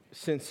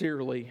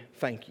sincerely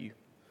thank you.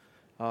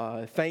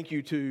 Thank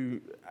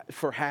you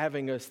for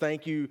having us.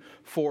 Thank you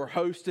for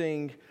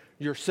hosting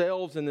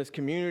yourselves in this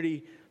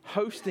community,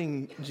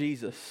 hosting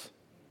Jesus.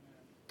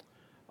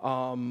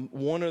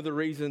 One of the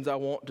reasons I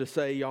want to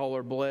say y'all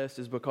are blessed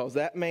is because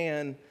that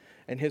man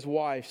and his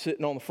wife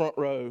sitting on the front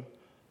row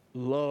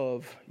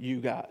love you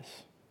guys.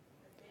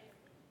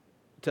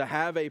 To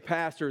have a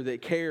pastor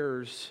that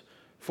cares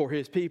for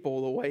his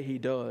people the way he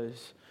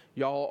does,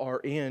 y'all are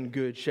in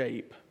good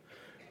shape.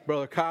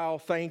 Brother Kyle,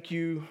 thank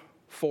you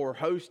for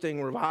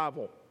hosting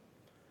revival.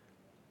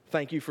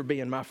 Thank you for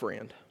being my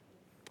friend.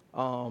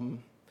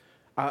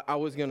 I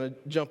was going to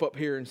jump up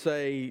here and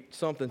say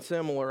something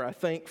similar. I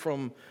think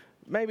from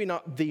maybe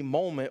not the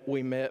moment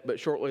we met, but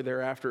shortly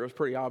thereafter, it was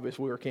pretty obvious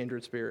we were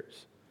kindred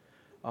spirits.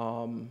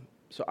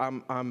 So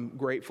I'm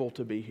grateful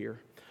to be here.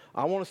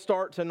 I want to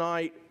start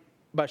tonight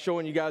by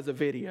showing you guys a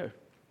video.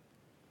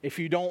 If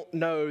you don't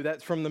know,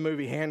 that's from the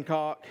movie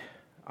Hancock.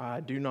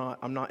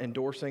 I'm not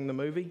endorsing the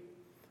movie.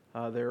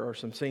 There are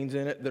some scenes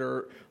in it that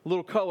are a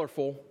little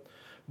colorful,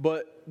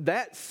 but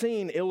that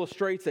scene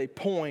illustrates a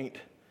point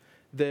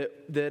that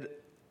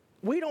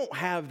we don't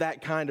have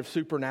that kind of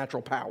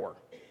supernatural power.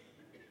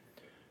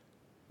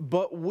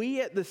 But we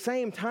at the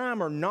same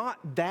time are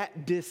not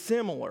that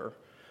dissimilar.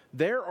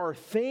 There are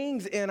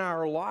things in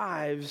our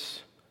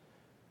lives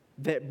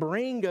that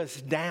bring us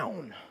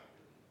down.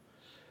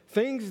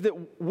 Things that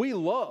we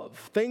love,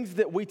 things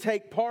that we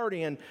take part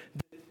in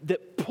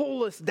that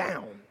pull us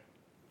down,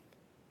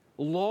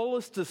 lull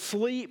us to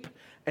sleep,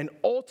 and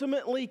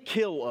ultimately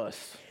kill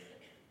us.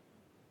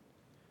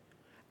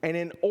 And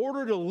in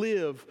order to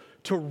live,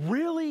 to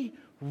really,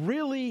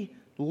 really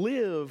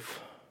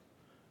live,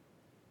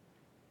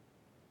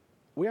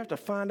 we have to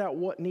find out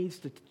what needs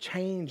to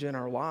change in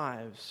our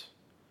lives.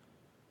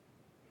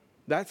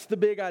 That's the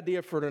big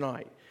idea for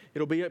tonight.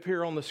 It'll be up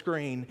here on the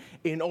screen.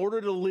 In order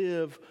to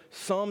live,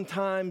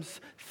 sometimes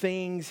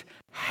things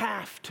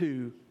have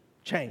to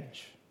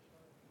change.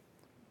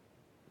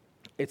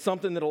 It's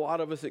something that a lot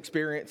of us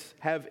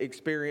have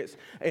experienced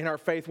in our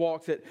faith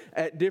walks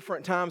at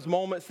different times,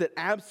 moments that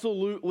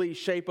absolutely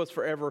shape us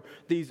forever,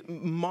 these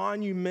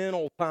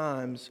monumental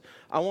times.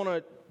 I want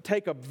to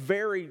take a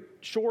very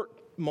short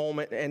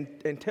moment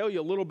and tell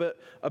you a little bit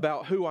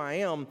about who I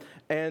am,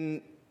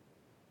 and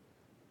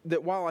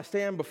that while I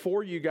stand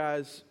before you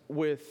guys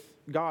with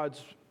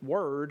God's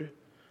word,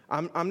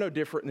 I'm no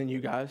different than you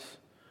guys.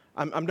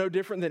 I'm no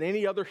different than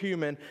any other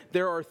human.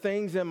 There are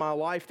things in my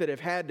life that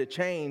have had to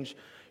change.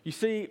 You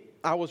see,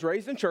 I was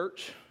raised in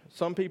church.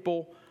 Some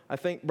people, I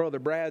think Brother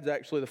Brad's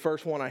actually the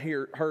first one I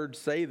heard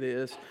say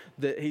this,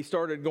 that he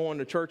started going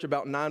to church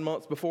about 9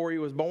 months before he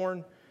was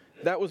born.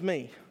 That was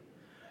me.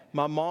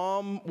 My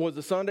mom was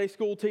a Sunday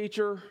school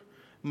teacher.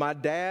 My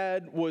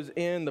dad was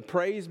in the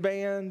praise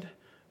band.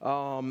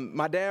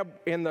 My dad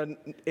in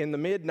the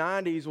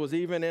mid-90s was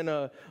even in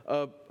a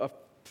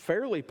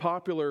fairly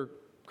popular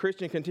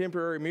Christian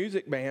contemporary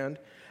music band,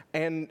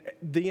 and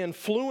the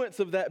influence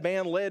of that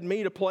band led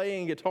me to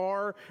playing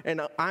guitar, and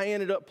I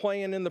ended up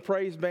playing in the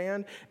praise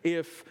band.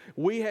 If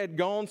we had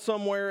gone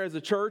somewhere as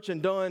a church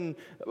and done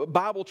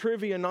Bible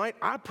trivia night,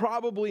 I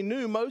probably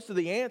knew most of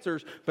the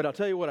answers, but I'll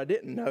tell you what I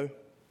didn't know.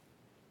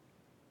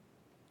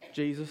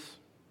 Jesus.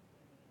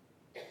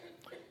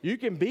 You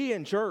can be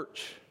in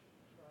church.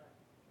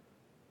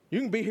 You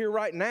can be here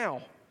right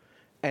now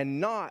and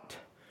not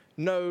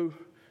know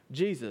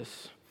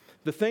Jesus.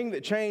 The thing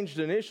that changed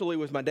initially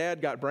was my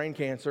dad got brain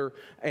cancer,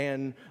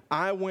 and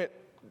I went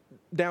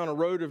down a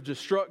road of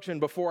destruction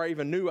before I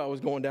even knew I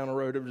was going down a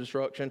road of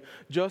destruction.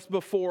 Just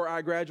before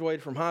I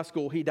graduated from high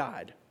school, he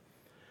died.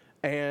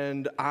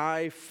 And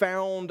I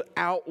found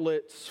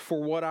outlets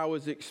for what I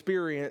was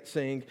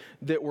experiencing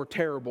that were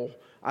terrible.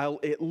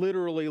 It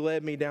literally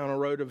led me down a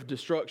road of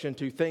destruction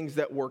to things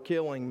that were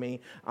killing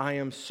me. I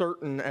am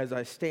certain as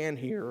I stand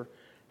here,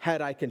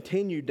 had I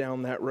continued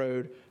down that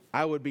road,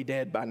 I would be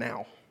dead by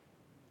now.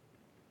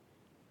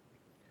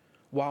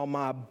 While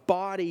my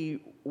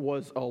body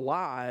was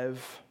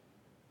alive,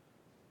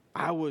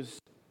 I was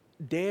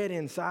dead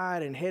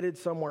inside and headed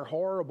somewhere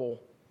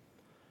horrible.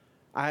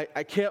 I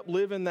kept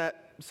living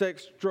that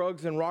sex,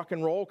 drugs, and rock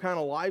and roll kind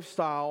of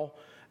lifestyle,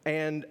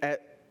 and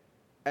at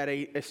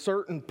a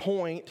certain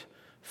point,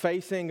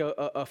 facing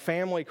a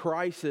family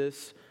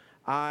crisis,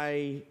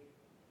 I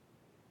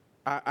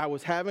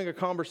was having a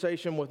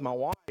conversation with my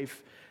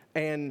wife,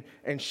 and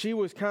she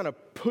was kind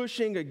of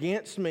pushing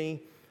against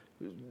me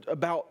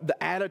about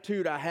the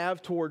attitude I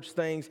have towards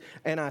things,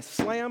 and I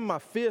slammed my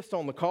fist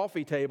on the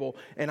coffee table,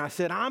 and I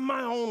said, I'm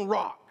my own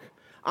rock.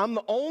 I'm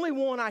the only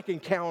one I can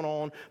count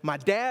on. My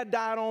dad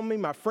died on me.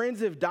 My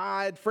friends have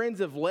died. Friends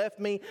have left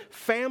me.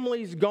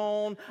 Family's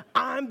gone.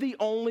 I'm the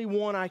only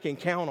one I can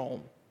count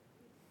on.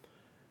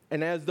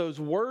 And as those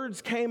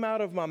words came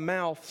out of my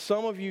mouth,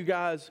 some of you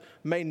guys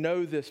may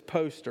know this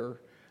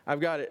poster.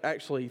 I've got it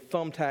actually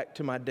thumbtacked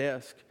to my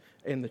desk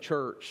in the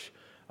church.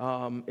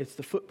 It's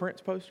the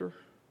Footprints poster.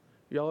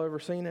 Y'all ever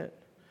seen it?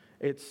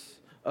 It's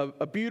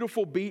a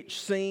beautiful beach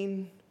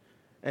scene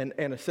and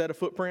a set of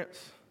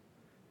footprints.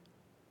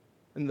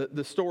 And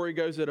the story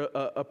goes that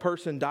a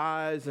person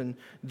dies and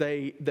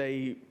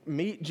they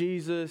meet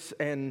Jesus,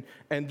 and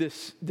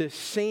this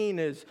scene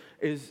is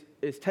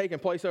taking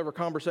place over a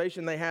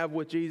conversation they have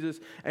with Jesus,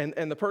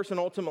 and the person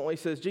ultimately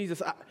says,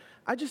 Jesus,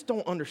 I just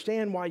don't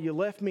understand why you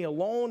left me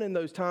alone in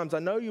those times. I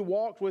know you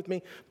walked with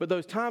me, but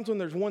those times when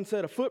there's one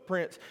set of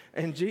footprints,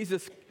 and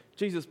Jesus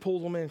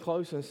pulls them in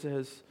close and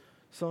says,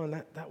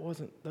 son,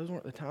 those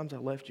weren't the times I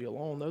left you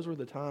alone. Those were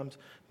the times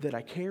that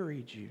I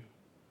carried you.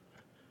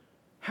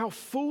 How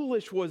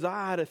foolish was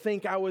I to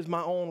think I was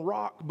my own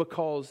rock,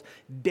 because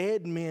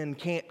dead men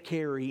can't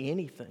carry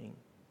anything.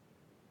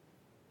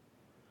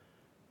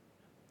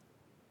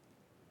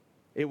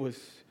 It was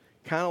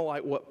kind of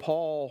like what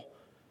Paul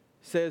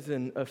says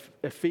in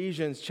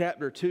Ephesians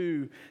chapter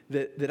 2,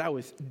 that I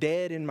was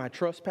dead in my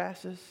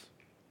trespasses.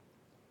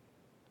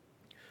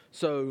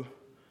 So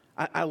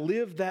I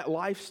lived that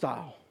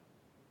lifestyle.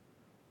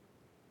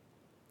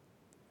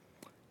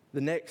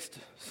 The next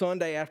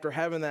Sunday after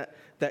having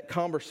that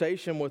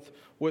conversation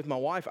with my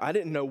wife, I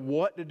didn't know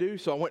what to do,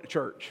 so I went to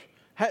church.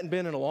 Hadn't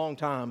been in a long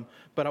time,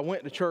 but I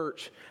went to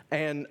church,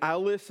 and I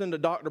listened to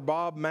Dr.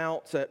 Bob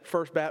Mounts at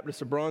First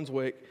Baptist of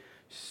Brunswick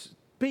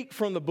speak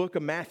from the book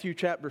of Matthew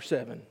chapter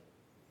 7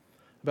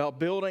 about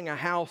building a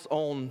house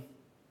on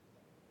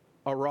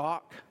a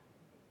rock,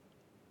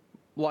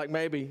 like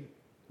maybe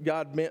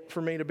God meant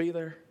for me to be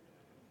there.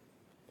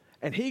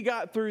 And he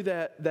got through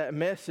that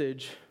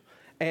message.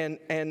 And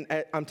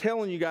I'm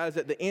telling you guys,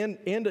 at the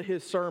end of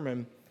his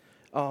sermon,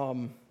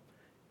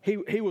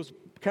 he was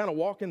kind of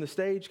walking the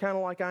stage, kind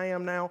of like I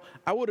am now.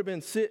 I would have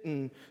been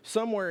sitting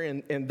somewhere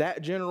in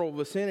that general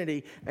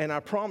vicinity, and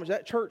I promise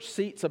that church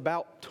seats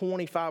about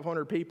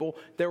 2,500 people.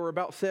 There were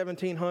about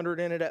 1,700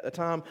 in it at the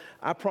time.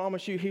 I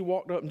promise you, he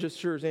walked up and just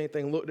sure as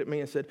anything looked at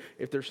me and said,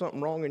 if there's something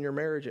wrong in your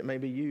marriage, it may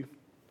be you.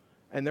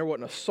 And there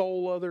wasn't a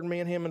soul other than me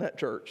and him in that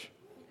church.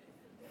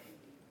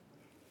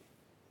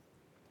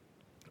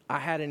 I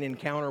had an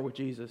encounter with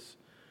Jesus,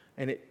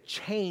 and it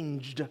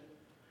changed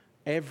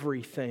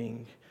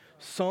everything.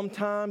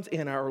 Sometimes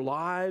in our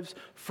lives,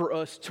 for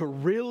us to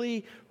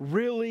really,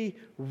 really,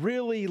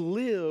 really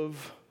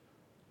live,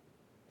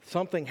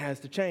 something has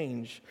to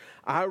change.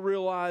 I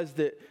realized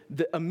that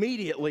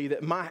immediately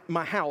that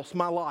my house,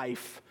 my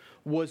life,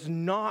 was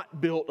not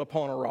built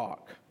upon a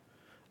rock.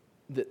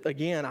 That,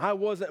 again, I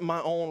wasn't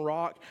my own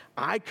rock.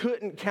 I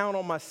couldn't count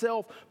on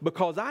myself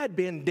because I had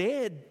been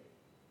dead.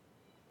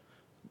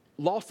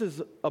 Lost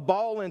as a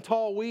ball in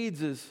tall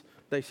weeds, as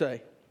they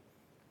say.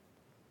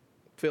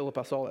 Philip,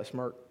 I saw that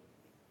smirk.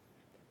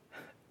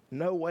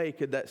 No way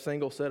could that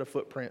single set of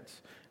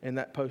footprints in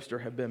that poster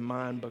have been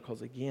mine,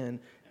 because, again,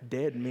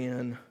 dead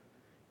men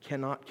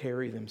cannot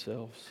carry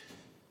themselves.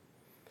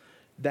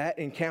 That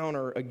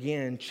encounter,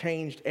 again,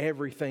 changed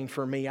everything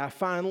for me. I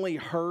finally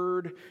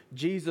heard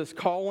Jesus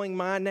calling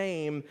my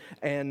name,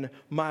 and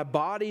my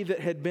body that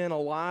had been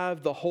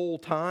alive the whole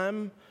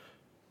time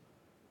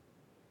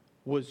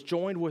was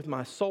joined with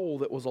my soul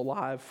that was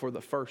alive for the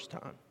first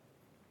time.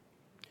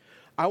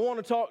 I want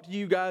to talk to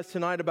you guys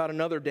tonight about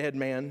another dead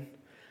man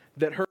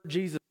that heard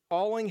Jesus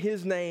calling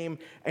his name,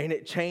 and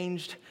it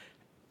changed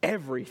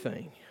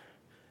everything.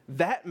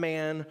 That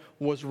man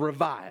was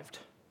revived.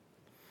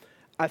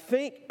 I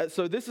think,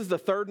 so this is the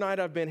third night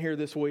I've been here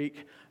this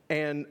week,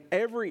 and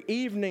every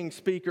evening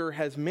speaker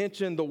has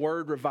mentioned the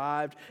word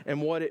revived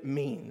and what it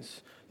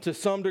means to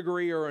some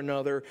degree or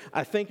another.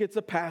 I think it's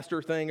a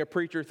pastor thing, a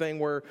preacher thing,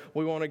 where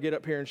we want to get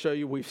up here and show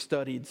you we've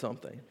studied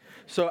something.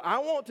 So I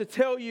want to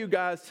tell you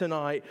guys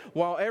tonight,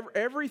 while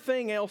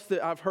everything else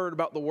that I've heard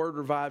about the word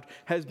revived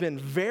has been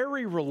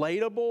very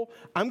relatable,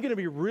 I'm going to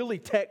be really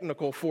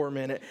technical for a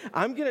minute.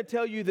 I'm going to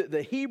tell you that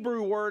the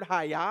Hebrew word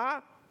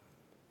hayah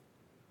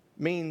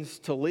means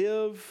to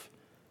live,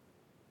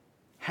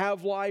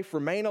 have life,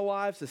 remain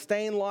alive,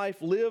 sustain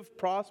life, live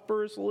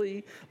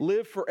prosperously,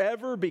 live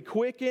forever, be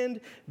quickened,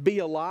 be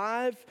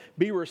alive,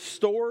 be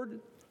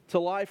restored to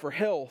life or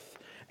health.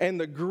 And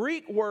the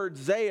Greek word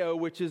zeo,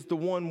 which is the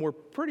one we're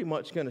pretty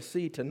much going to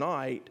see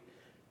tonight,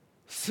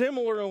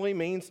 similarly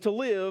means to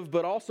live,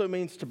 but also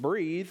means to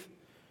breathe,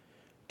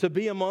 to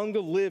be among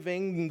the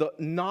living, the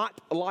not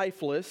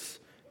lifeless,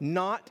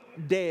 not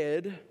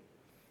dead,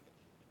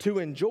 to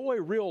enjoy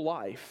real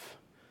life,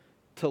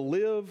 to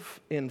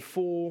live in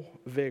full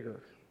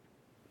vigor.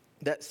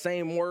 That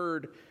same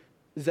word,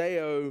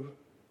 zeo,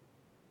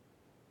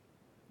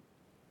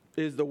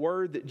 is the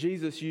word that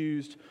Jesus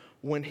used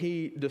when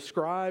he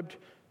described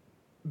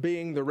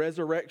being the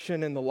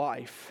resurrection and the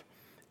life.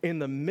 In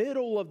the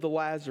middle of the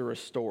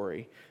Lazarus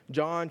story,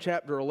 John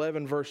chapter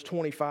 11, verse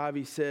 25,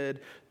 he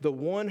said, "The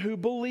one who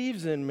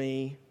believes in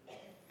me,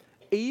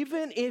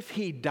 even if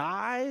he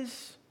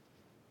dies,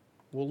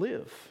 will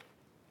live."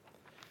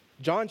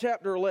 John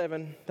chapter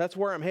 11, that's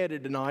where I'm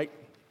headed tonight.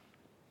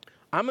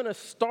 I'm going to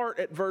start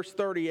at verse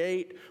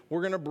 38.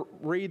 We're going to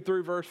read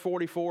through verse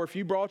 44. If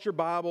you brought your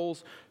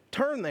Bibles,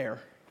 turn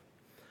there.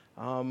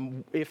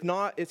 If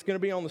not, it's going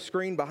to be on the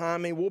screen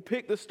behind me. We'll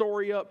pick the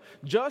story up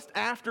just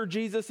after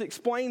Jesus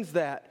explains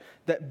that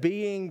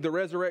being the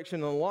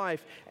resurrection and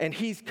life, and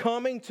he's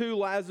coming to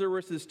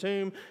Lazarus'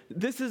 tomb.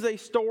 This is a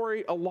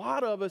story a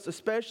lot of us,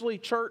 especially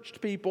churched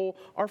people,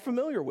 are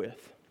familiar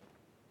with.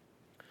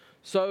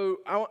 So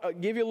I'll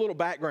give you a little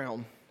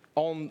background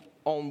on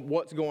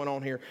what's going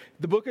on here.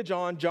 The book of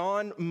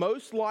John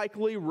most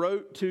likely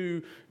wrote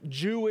to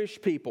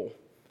Jewish people.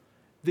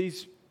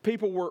 These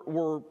people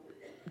were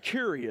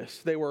curious.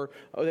 They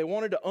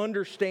wanted to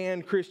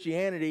understand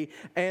Christianity,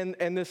 and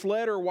this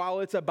letter, while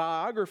it's a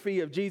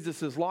biography of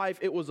Jesus' life,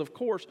 it was of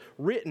course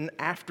written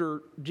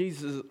after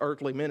Jesus'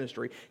 earthly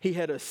ministry. He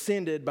had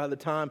ascended by the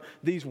time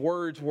these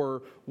words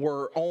were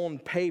on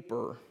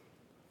paper.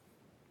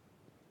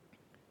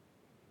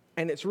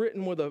 And it's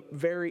written with a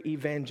very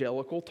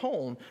evangelical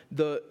tone.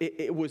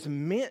 It was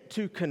meant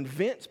to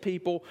convince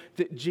people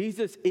that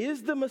Jesus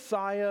is the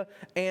Messiah,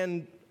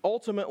 and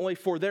ultimately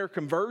for their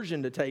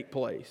conversion to take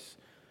place.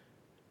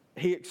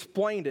 He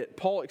explained it.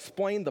 Paul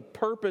explained the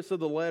purpose of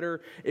the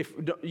letter. If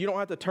you don't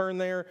have to turn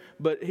there,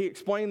 but he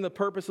explained the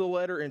purpose of the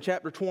letter in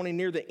chapter 20,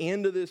 near the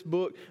end of this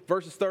book,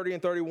 verses 30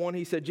 and 31.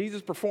 He said,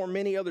 Jesus performed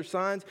many other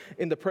signs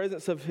in the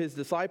presence of his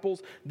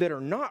disciples that are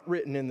not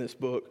written in this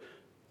book,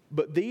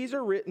 but these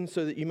are written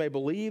so that you may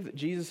believe that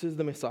Jesus is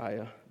the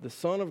Messiah, the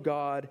Son of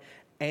God,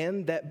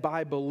 and that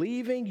by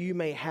believing you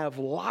may have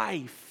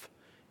life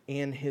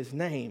in his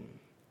name.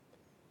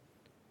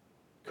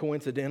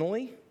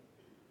 Coincidentally,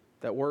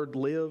 that word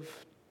live,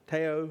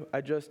 teo,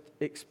 I just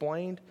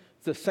explained,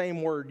 it's the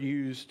same word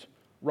used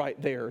right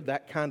there,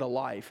 that kind of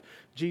life.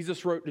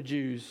 Jesus wrote to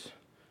Jews.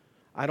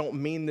 I don't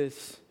mean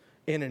this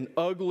in an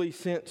ugly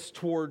sense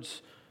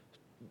towards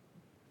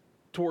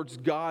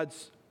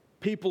God's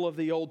people of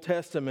the Old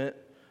Testament,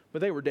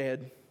 but they were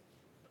dead.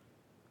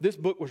 This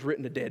book was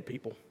written to dead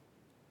people.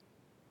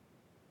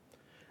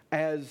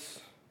 As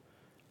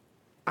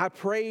I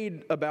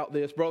prayed about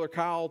this, Brother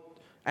Kyle,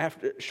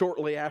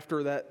 shortly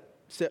after that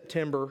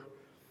September,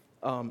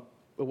 it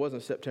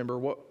wasn't September,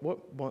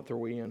 what month are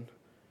we in?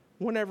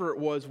 Whenever it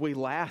was we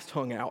last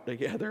hung out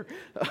together,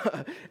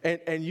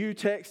 and you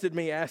texted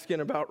me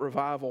asking about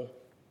revival.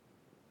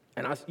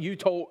 And you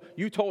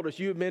told us,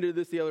 you admitted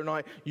this the other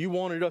night, you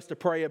wanted us to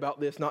pray about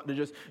this, not to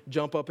just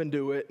jump up and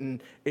do it,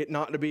 and it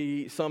not to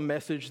be some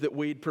message that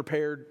we'd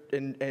prepared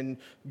and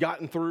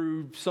gotten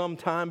through some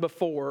time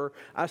before.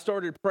 I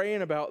started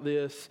praying about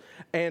this,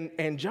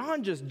 and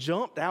John just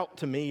jumped out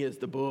to me as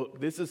the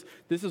book. This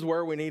is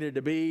where we needed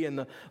to be. And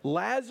the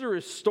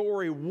Lazarus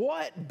story,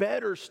 what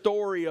better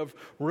story of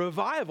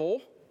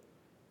revival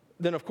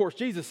than, of course,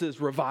 Jesus'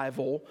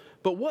 revival,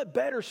 but what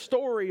better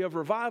story of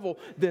revival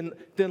than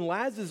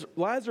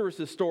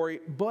Lazarus' story?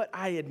 But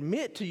I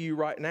admit to you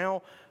right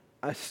now,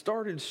 I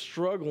started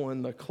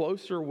struggling the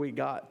closer we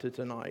got to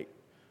tonight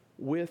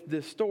with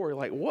this story.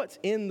 Like, what's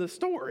in the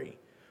story?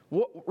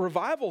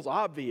 Revival's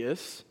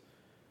obvious,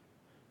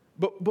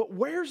 but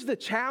where's the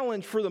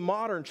challenge for the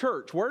modern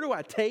church? Where do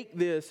I take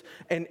this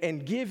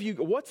and give you,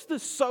 what's the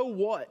so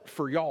what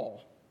for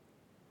y'all?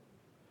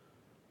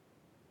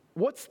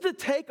 What's the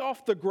take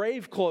off the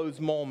grave clothes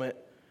moment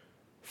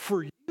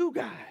for you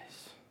guys?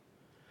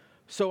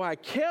 So I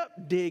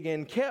kept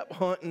digging, kept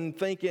hunting,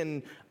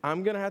 thinking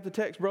I'm going to have to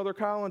text Brother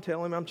Kyle and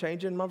tell him I'm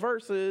changing my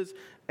verses,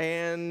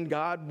 and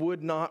God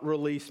would not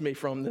release me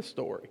from this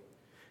story.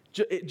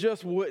 It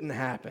just wouldn't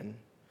happen.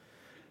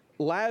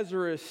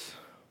 Lazarus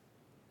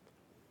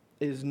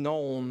is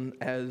known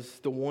as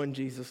the one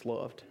Jesus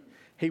loved.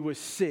 He was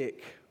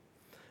sick.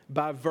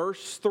 By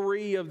verse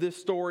 3 of this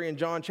story in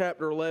John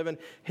chapter 11,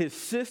 his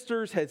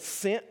sisters had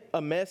sent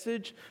a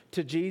message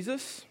to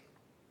Jesus.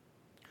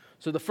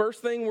 So the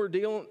first thing we're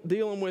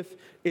dealing with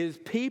is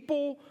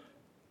people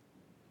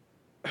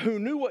who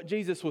knew what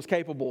Jesus was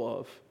capable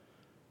of.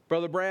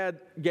 Brother Brad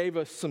gave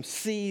us some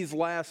C's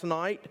last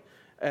night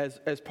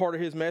as part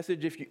of his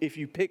message. If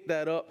you pick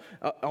that up,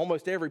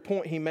 almost every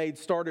point he made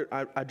started,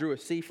 I drew a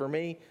C for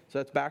me, so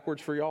that's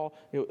backwards for y'all.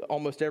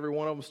 Almost every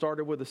one of them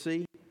started with a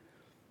C.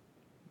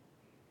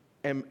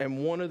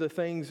 And one of the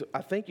things,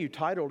 I think you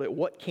titled it,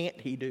 What Can't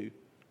He Do,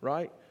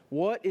 right?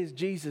 What is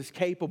Jesus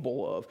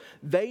capable of?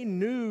 They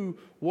knew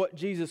what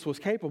Jesus was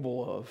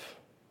capable of.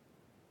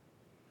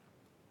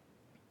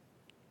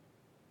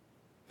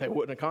 They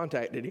wouldn't have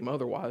contacted him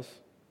otherwise.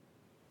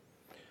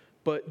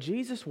 But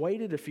Jesus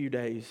waited a few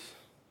days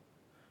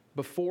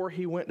before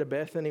he went to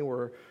Bethany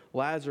where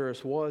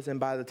Lazarus was. And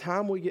by the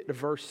time we get to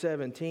verse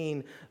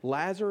 17,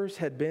 Lazarus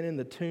had been in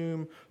the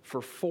tomb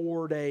for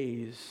 4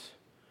 days.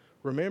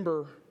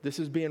 Remember, this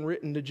is being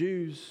written to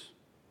Jews.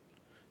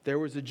 There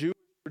was a Jewish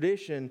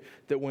tradition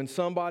that when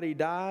somebody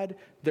died,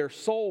 their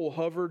soul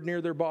hovered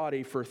near their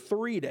body for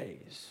 3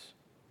 days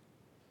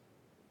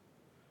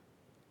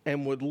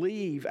and would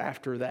leave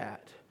after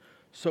that.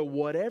 So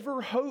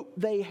whatever hope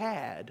they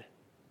had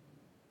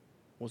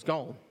was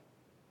gone.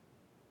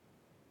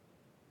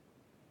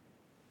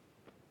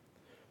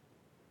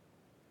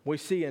 We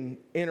see an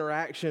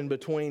interaction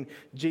between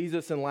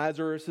Jesus and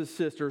Lazarus'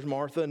 sisters,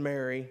 Martha and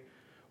Mary,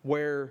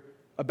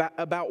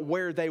 about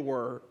where they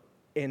were.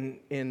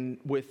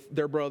 with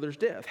their brother's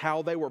death,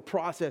 how they were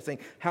processing,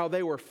 how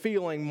they were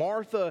feeling.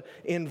 Martha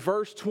in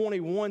verse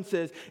 21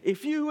 says,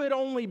 if you had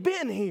only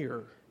been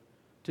here,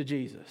 to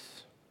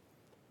Jesus.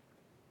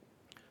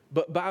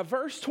 But by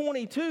verse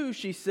 22,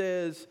 she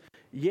says,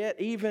 yet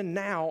even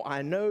now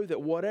I know that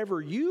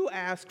whatever you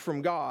ask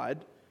from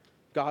God,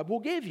 God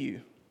will give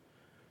you.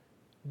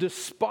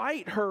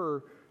 Despite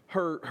her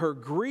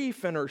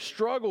grief and her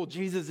struggle,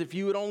 Jesus, if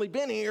you had only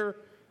been here,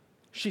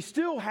 she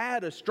still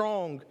had a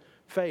strong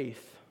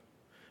faith.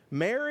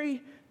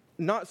 Mary,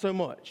 not so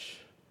much.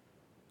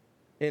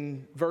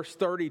 In verse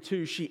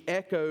 32, she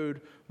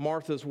echoed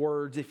Martha's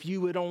words, if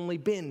you had only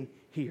been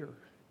here.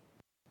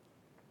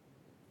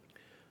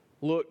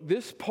 Look,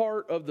 this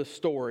part of the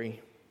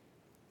story,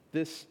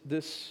 this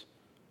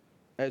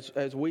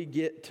as we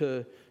get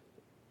to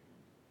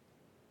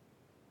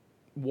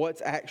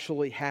what's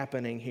actually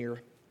happening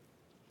here,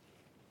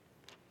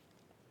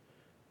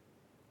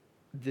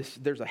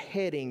 there's a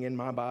heading in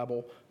my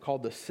Bible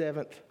called the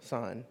seventh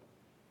sign.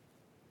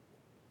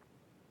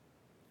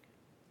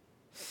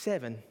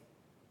 7.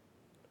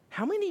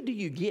 How many do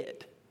you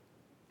get?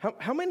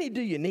 How many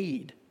do you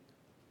need?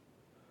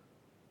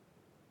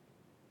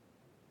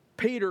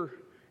 Peter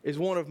is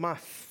one of my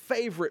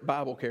favorite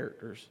Bible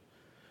characters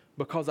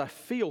because I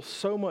feel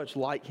so much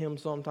like him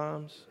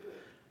sometimes.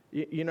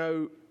 You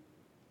know,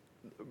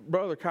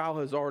 Brother Kyle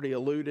has already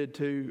alluded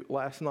to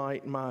last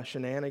night my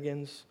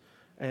shenanigans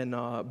and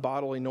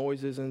bodily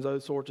noises and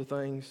those sorts of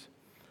things.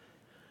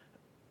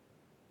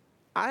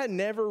 I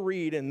never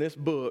read in this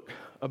book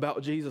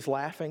about Jesus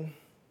laughing,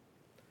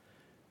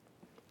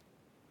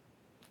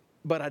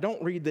 but I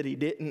don't read that he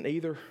didn't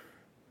either.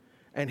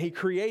 And he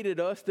created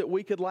us that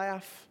we could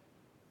laugh.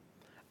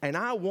 And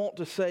I want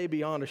to say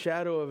beyond a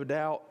shadow of a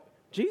doubt,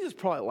 Jesus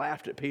probably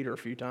laughed at Peter a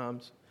few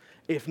times,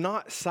 if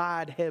not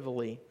sighed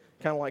heavily,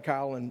 kind of like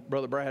Kyle and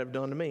Brother Brad have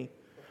done to me.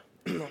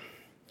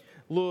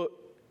 Look,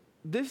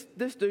 this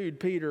dude,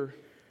 Peter,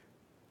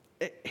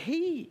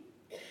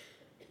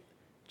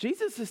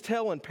 Jesus is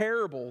telling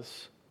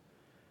parables,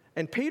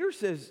 and Peter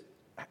says,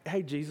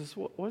 hey, Jesus,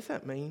 what does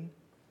that mean?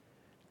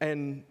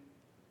 And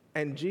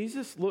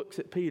Jesus looks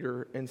at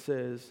Peter and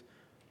says,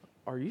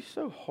 are you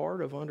so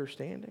hard of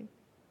understanding?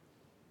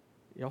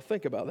 Y'all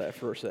think about that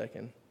for a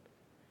second.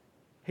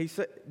 He's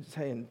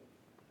saying,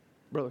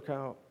 Brother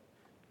Kyle,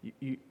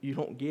 you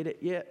don't get it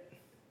yet?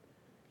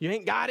 You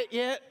ain't got it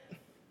yet?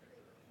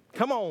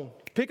 Come on,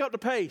 pick up the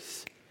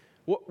pace.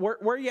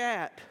 Where you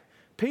at?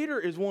 Peter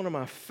is one of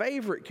my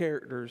favorite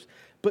characters,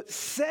 but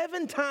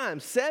 7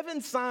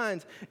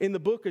 signs in the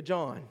book of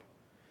John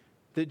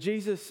that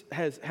Jesus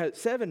has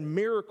 7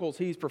 miracles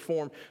he's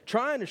performed,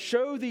 trying to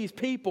show these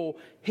people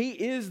he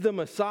is the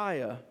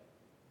Messiah.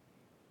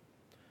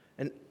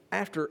 And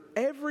after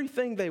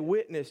everything they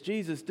witnessed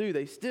Jesus do,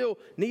 they still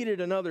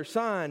needed another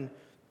sign.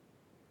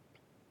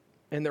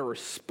 And their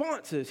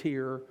responses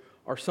here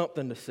are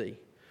something to see.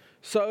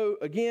 So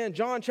again,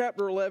 John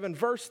chapter 11,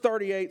 verse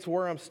 38 is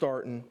where I'm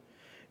starting.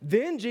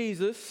 Then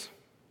Jesus,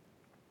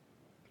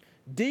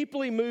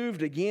 deeply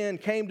moved again,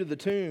 came to the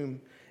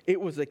tomb.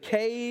 It was a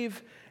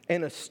cave,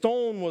 and a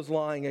stone was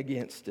lying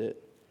against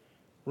it.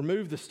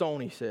 Remove the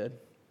stone, he said.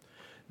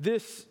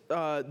 This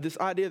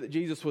idea that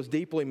Jesus was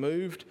deeply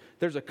moved,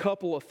 there's a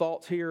couple of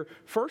thoughts here.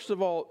 First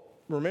of all,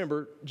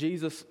 remember,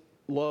 Jesus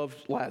loved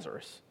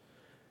Lazarus.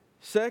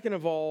 Second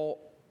of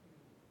all,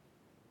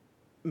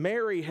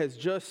 Mary has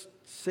just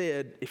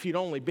said, if you'd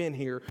only been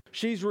here,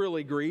 she's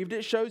really grieved.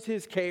 It shows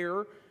his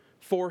care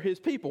for his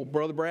people.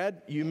 Brother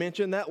Brad, you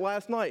mentioned that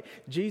last night.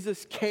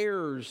 Jesus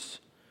cares.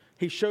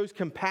 He shows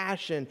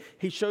compassion.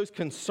 He shows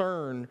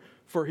concern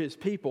for his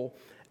people.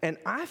 And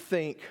I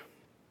think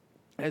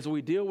as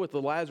we deal with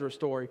the Lazarus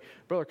story,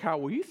 Brother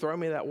Kyle, will you throw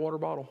me that water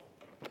bottle?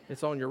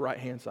 It's on your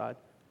right-hand side.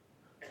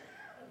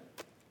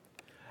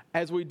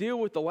 As we deal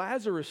with the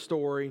Lazarus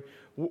story,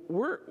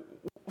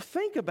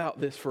 think about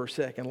this for a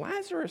second.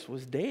 Lazarus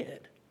was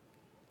dead.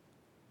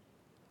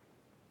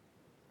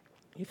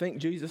 You think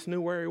Jesus knew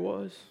where he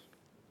was?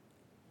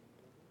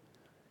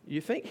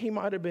 You think he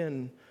might have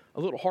been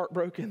a little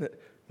heartbroken that,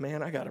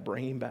 man, I got to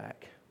bring him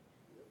back.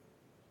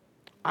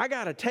 I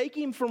got to take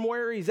him from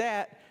where he's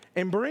at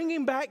and bring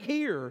him back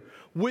here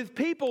with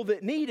people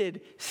that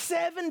needed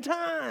 7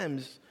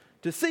 times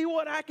to see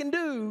what I can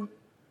do.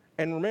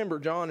 And remember,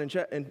 John in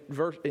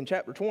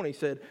chapter 20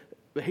 said,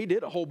 he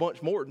did a whole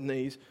bunch more than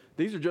these.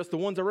 These are just the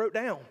ones I wrote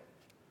down.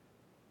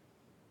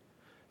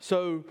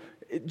 So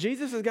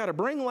Jesus has got to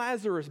bring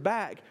Lazarus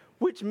back,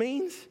 which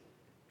means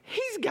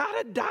he's got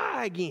to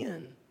die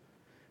again.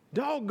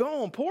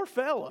 Doggone, poor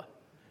fella,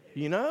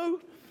 you know?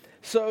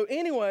 So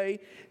anyway,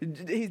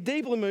 he's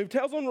deeply moved,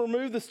 tells him to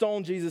remove the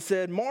stone, Jesus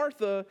said.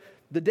 Martha,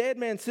 the dead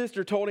man's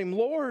sister, told him,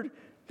 Lord,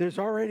 there's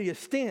already a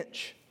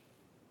stench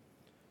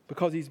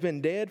because he's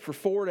been dead for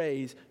 4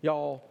 days.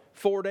 Y'all,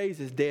 4 days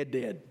is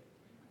dead.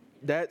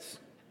 That's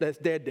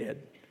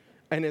dead.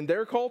 And in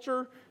their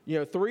culture,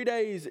 3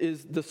 days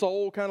is the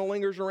soul kind of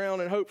lingers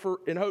around and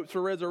hopes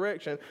for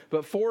resurrection.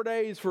 But 4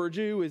 days for a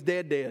Jew is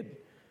dead.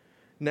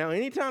 Now,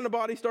 anytime the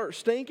body starts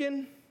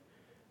stinking,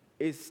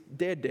 it's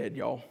dead,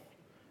 y'all.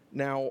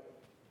 Now,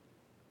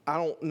 I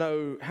don't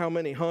know how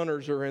many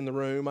hunters are in the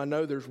room. I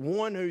know there's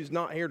one who's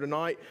not here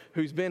tonight,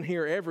 who's been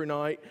here every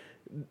night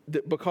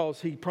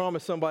because he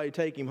promised somebody to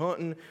take him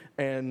hunting,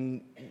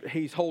 and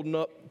he's holding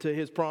up to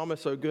his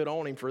promise, so good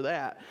on him for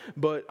that.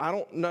 But I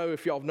don't know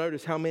if y'all have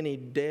noticed how many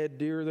dead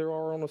deer there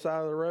are on the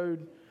side of the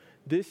road.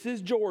 This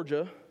is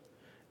Georgia.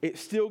 It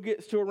still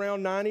gets to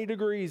around 90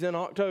 degrees in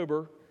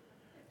October,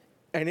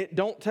 and it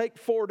don't take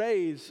 4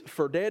 days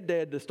for dead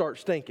to start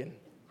stinking.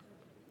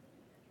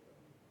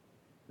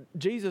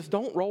 Jesus,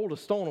 don't roll the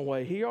stone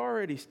away. He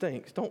already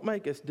stinks. Don't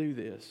make us do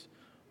this.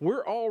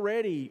 We're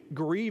already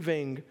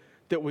grieving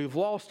that we've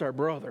lost our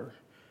brother.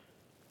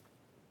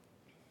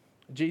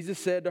 Jesus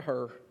said to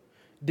her,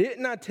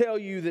 "Didn't I tell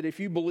you that if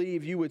you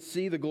believe, you would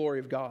see the glory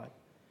of God?"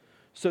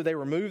 So they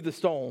removed the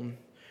stone.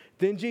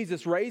 Then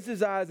Jesus raised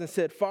his eyes and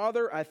said,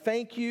 "Father, I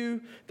thank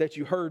you that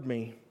you heard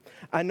me.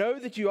 I know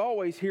that you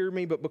always hear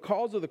me, but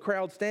because of the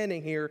crowd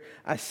standing here,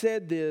 I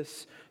said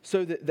this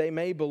so that they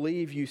may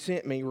believe you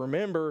sent me."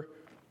 Remember,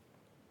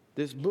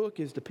 this book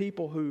is to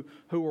people who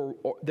are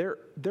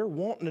they're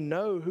wanting to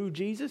know who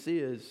Jesus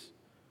is.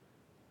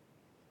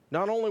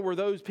 Not only were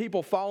those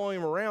people following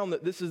him around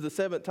that this is the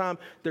 7th time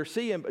they're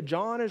seeing him, but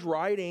John is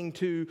writing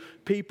to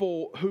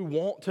people who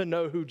want to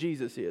know who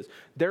Jesus is.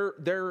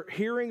 They're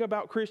hearing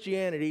about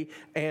Christianity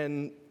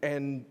and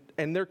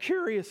they're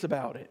curious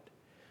about it.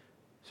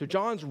 So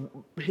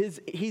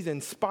he's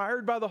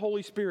inspired by the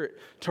Holy Spirit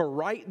to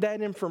write that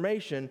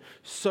information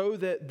so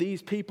that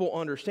these people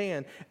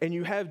understand. And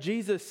you have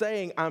Jesus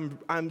saying,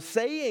 I'm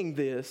saying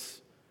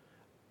this,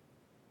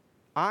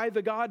 I,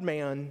 the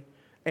God-man,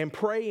 am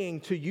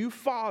praying to you,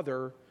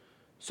 Father,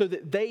 so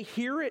that they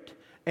hear it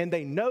and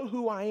they know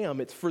who I am.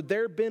 It's for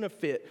their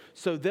benefit,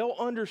 so they'll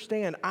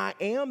understand I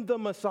am the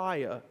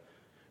Messiah.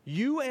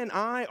 You and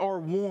I are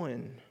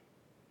one.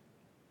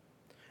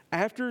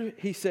 After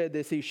he said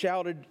this, he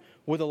shouted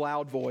with a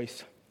loud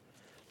voice,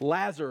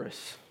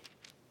 "Lazarus,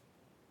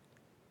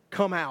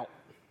 come out."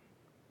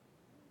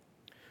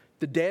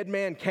 The dead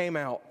man came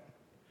out,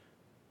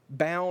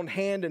 bound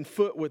hand and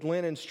foot with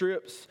linen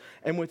strips,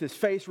 and with his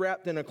face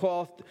wrapped in a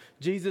cloth.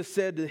 Jesus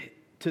said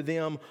to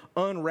them,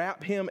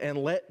 "Unwrap him and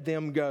let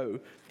them go."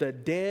 The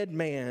dead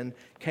man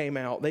came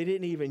out. They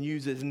didn't even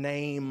use his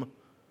name.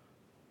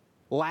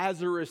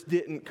 Lazarus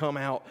didn't come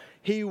out.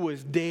 He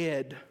was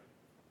dead.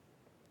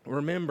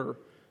 Remember,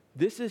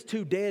 this is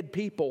to dead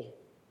people.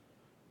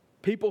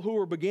 People who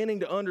are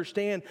beginning to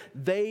understand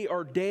they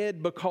are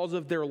dead because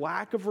of their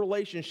lack of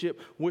relationship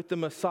with the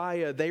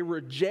Messiah. They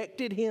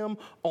rejected him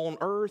on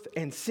earth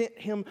and sent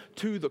him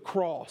to the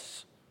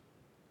cross.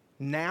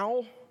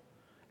 Now,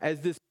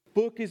 as this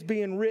book is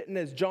being written,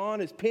 as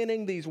John is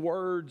penning these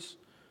words,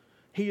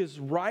 he is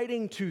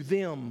writing to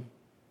them,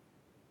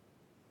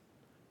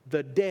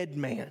 the dead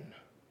man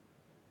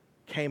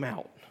came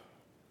out.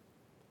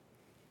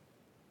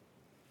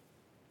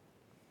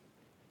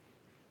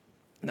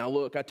 Now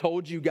look, I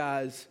told you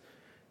guys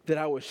that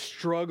I was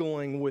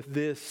struggling with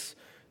this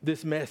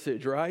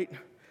message, right?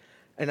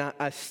 And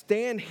I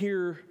stand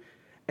here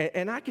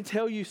and I can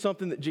tell you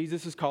something that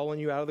Jesus is calling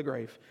you out of the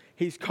grave.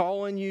 He's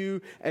calling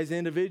you as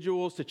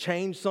individuals to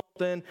change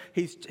something.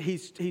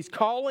 He's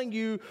calling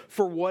you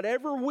for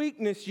whatever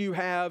weakness you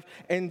have,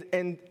 and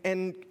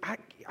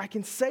I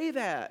can say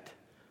that.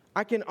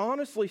 I can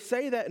honestly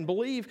say that and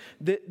believe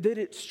that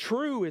it's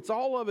true. It's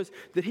all of us,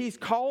 that he's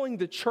calling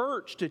the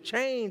church to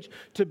change,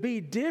 to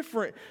be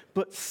different.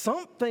 But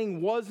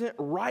something wasn't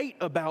right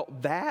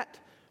about that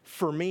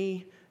for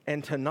me.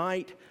 And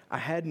tonight, I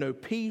had no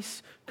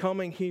peace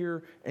coming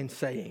here and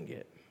saying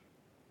it.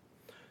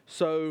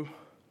 So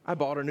I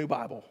bought a new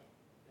Bible.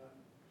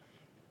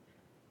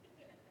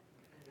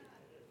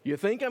 You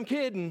think I'm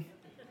kidding?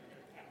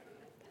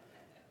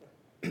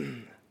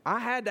 I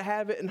had to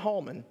have it in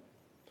Holman,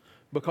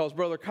 because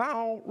Brother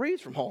Kyle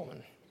reads from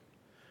Holman,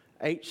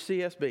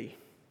 HCSB.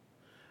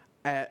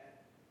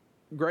 At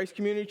Grace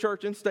Community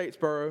Church in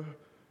Statesboro,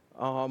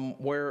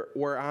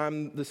 where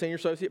I'm the senior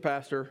associate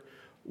pastor,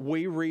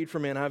 we read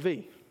from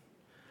NIV.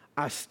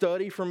 I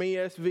study from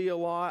ESV a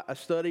lot. I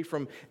study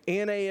from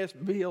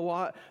NASB a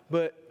lot,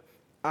 but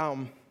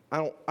I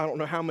don't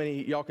know how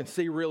many y'all can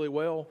see really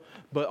well,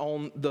 but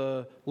on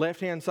the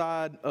left-hand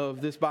side of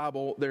this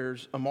Bible,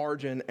 there's a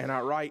margin, and I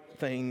write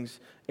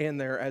things in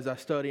there as I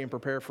study and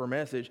prepare for a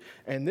message.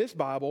 And this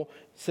Bible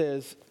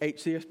says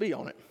HCSB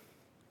on it.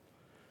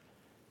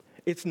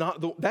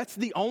 That's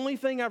the only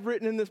thing I've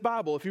written in this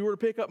Bible. If you were to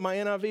pick up my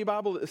NIV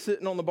Bible that's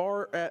sitting on the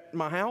bar at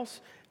my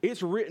house,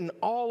 it's written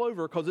all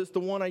over because it's the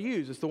one I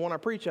use. It's the one I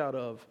preach out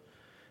of.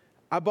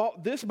 I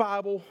bought this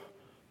Bible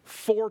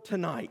for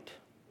tonight.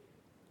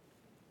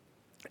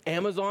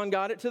 Amazon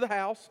got it to the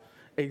house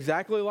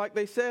exactly like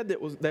they said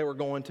they were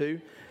going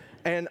to.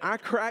 And I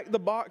cracked the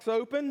box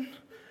open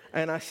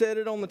and I set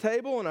it on the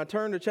table and I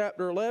turned to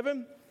chapter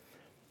 11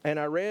 and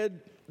I read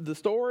the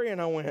story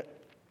and I went,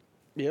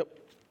 yep,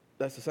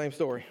 that's the same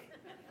story.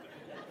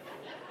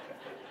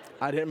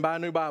 I didn't buy a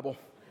new Bible.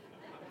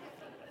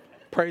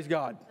 Praise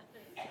God.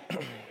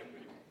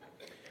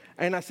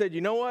 And I said, you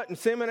know what? In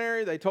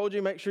seminary, they told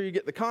you make sure you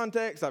get the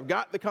context. I've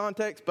got the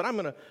context, but I'm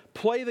going to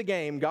play the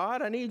game.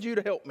 God, I need you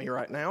to help me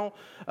right now.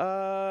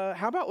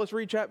 How about let's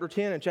read chapter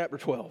 10 and chapter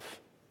 12?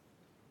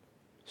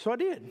 So I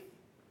did.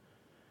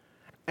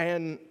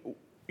 And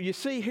you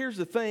see, here's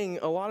the thing.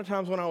 A lot of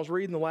times when I was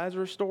reading the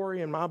Lazarus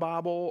story in my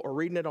Bible or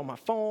reading it on my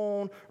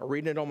phone or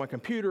reading it on my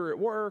computer at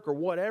work or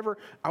whatever,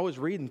 I was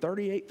reading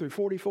 38 through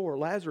 44,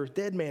 Lazarus,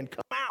 dead man,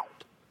 come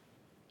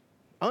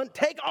out.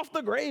 Take off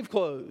the grave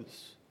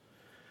clothes.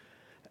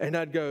 And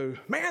I'd go,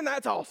 man,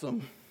 that's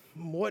awesome.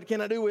 What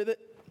can I do with it?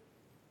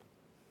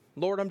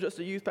 Lord, I'm just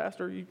a youth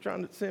pastor. Are you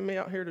trying to send me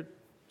out here to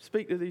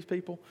speak to these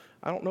people?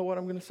 I don't know what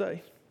I'm going to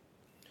say.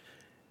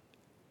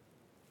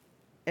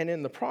 And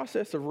in the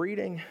process of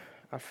reading,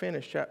 I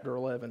finished chapter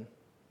 11.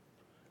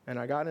 And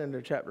I got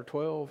into chapter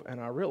 12, and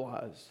I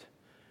realized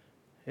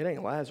it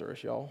ain't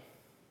Lazarus, y'all.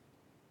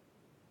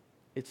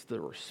 It's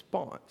the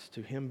response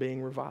to him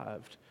being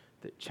revived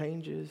that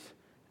changes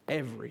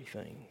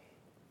everything.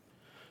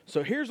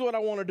 So here's what I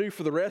want to do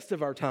for the rest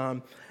of our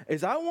time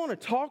is I want to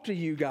talk to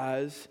you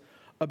guys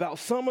about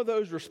some of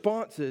those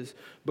responses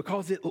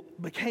because it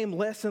became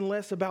less and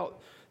less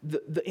about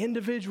the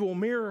individual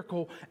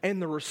miracle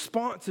and the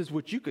responses,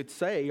 which you could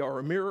say are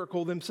a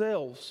miracle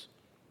themselves,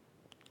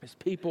 as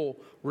people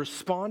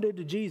responded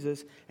to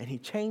Jesus and he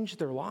changed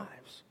their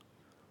lives.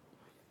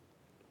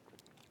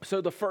 So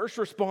the first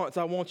response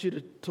I want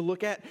you to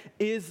look at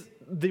is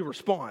the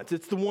response.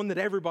 It's the one that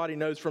everybody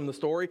knows from the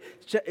story.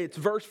 It's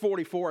verse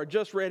 44. I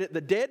just read it. The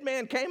dead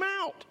man came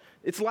out.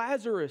 It's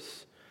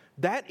Lazarus.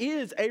 That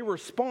is a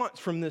response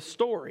from this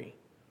story.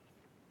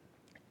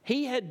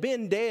 He had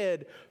been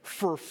dead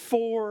for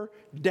 4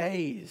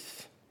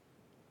 days.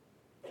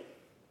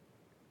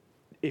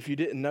 If you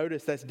didn't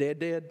notice, that's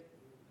dead.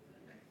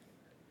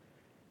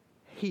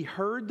 He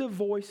heard the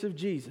voice of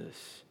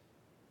Jesus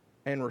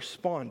and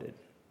responded.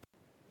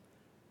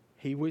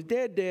 He was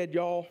dead,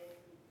 y'all.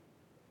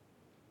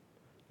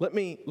 Let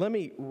me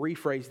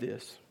rephrase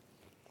this.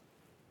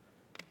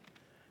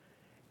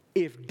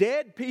 If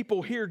dead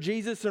people hear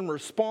Jesus and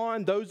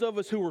respond, those of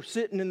us who are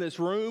sitting in this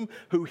room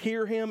who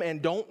hear him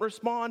and don't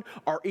respond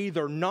are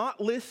either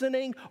not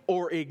listening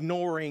or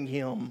ignoring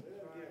him.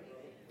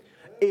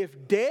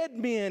 If dead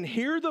men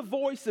hear the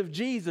voice of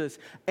Jesus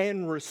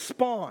and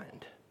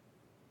respond,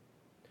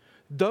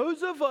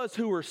 those of us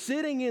who are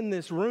sitting in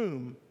this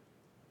room,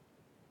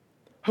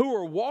 who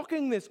are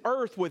walking this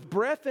earth with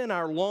breath in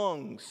our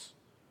lungs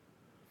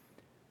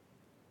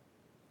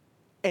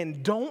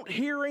and don't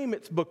hear him,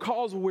 it's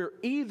because we're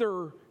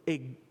either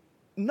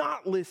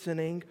not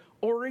listening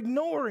or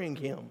ignoring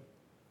him.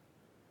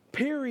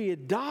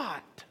 Period.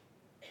 Dot.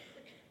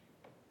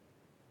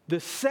 The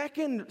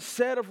second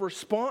set of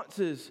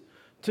responses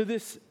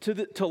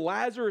to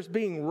Lazarus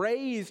being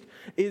raised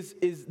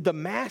is the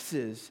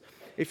masses.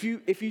 If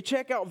you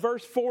check out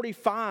verse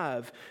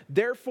 45,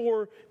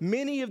 therefore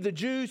many of the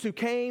Jews who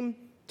came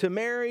to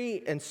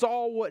Mary and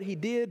saw what he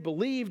did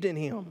believed in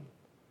him.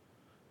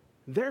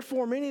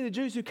 Therefore many of the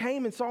Jews who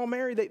came and saw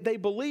Mary, they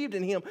believed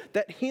in him,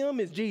 that him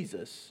is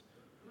Jesus.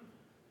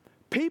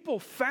 People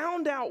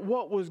found out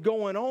what was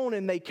going on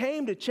and they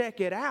came to check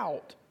it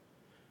out.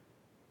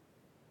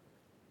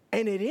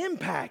 And it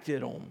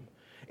impacted them.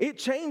 It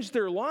changed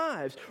their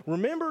lives.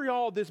 Remember,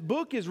 y'all, this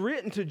book is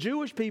written to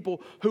Jewish people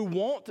who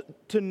want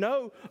to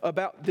know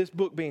about this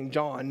book being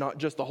John, not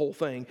just the whole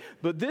thing.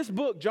 But this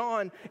book,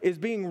 John, is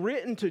being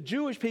written to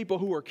Jewish people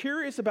who are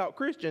curious about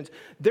Christians.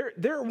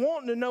 They're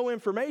wanting to know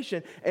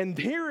information, and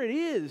here it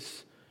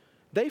is.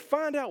 They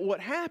find out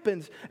what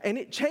happens, and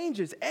it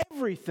changes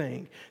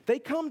everything. They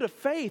come to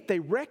faith. They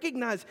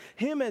recognize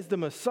him as the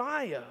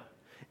Messiah.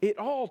 It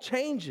all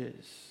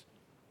changes.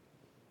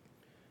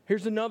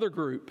 Here's another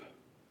group.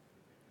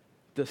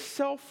 The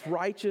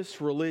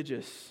self-righteous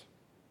religious.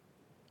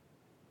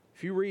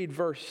 If you read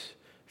verse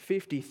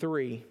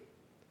 53,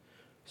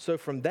 so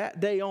from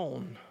that day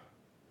on,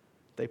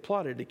 they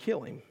plotted to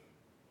kill him.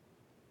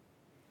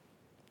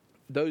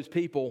 Those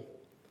people,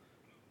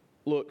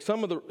 look,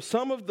 some of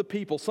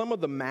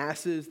the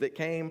masses that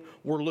came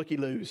were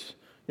looky-loos.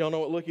 Y'all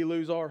know what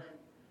looky-loos are?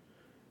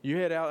 You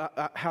head out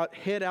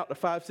to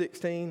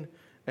 516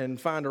 and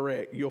find a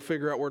wreck. You'll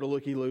figure out where the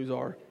looky-loos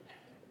are.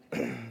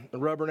 The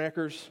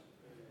rubberneckers.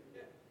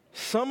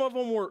 Some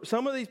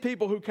of these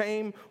people who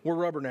came were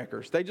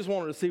rubberneckers. They just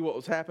wanted to see what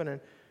was happening.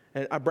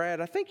 And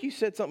Brad, I think you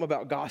said something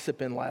about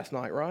gossiping last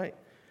night, right?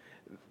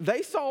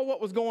 They saw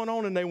what was going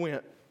on and they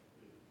went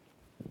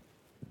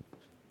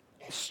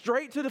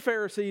straight to the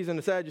Pharisees and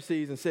the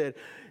Sadducees and said,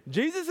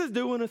 Jesus is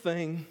doing a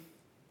thing.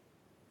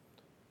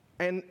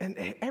 And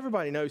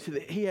everybody knows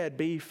that he had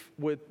beef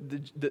with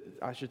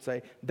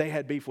they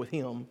had beef with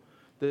him.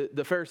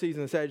 The Pharisees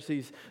and the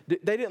Sadducees, they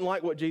didn't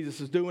like what Jesus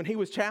was doing. He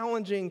was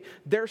challenging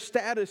their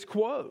status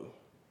quo.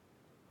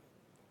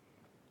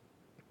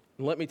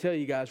 And let me tell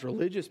you guys,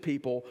 religious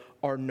people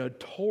are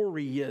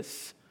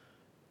notorious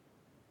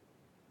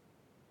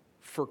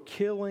for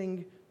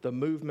killing the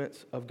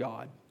movements of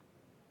God.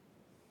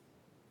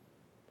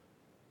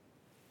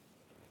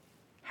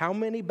 How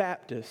many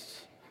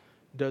Baptists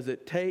does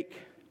it take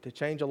to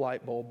change a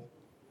light bulb?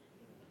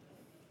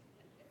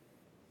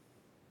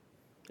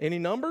 Any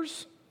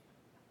numbers?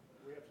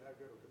 We have to go to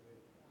a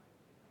committee.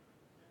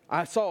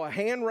 I saw a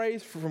hand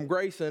raised from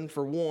Grayson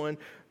for one.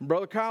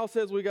 Brother Kyle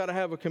says we got to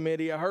have a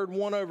committee. I heard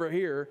one over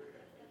here.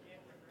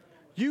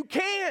 You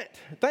can't.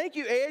 Thank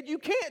you, Ed. You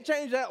can't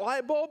change that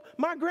light bulb.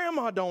 My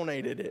grandma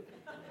donated it.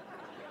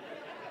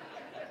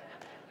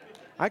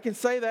 I can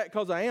say that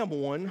because I am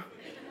one.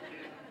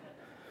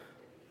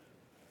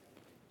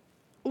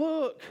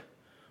 Look,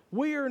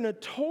 we are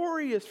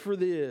notorious for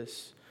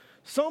this.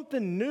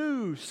 Something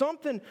new,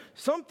 something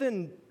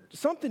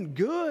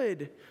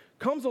good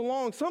comes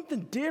along,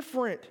 something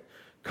different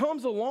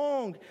comes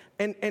along,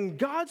 and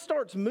God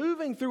starts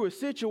moving through a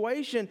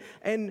situation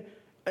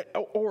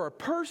or a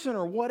person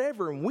or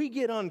whatever, and we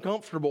get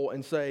uncomfortable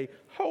and say,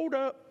 hold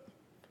up,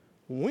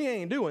 we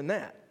ain't doing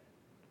that.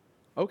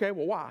 Okay,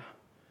 well, why?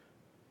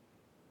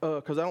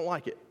 Because I don't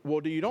like it. Well,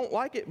 do you don't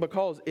like it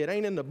because it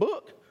ain't in the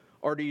book,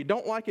 or do you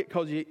don't like it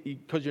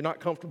because you're not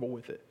comfortable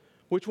with it?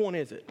 Which one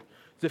is it?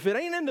 So if it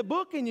ain't in the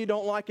book and you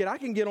don't like it, I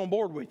can get on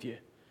board with you.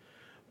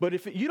 But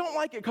if you don't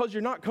like it because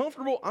you're not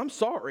comfortable, I'm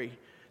sorry.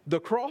 The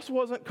cross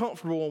wasn't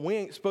comfortable, and we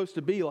ain't supposed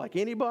to be like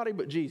anybody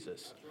but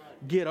Jesus.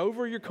 Right. Get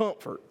over your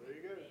comfort. There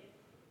you go.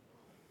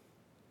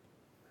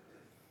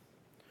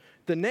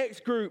 The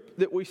next group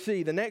that we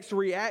see, the next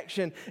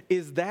reaction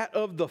is that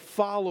of the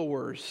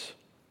followers.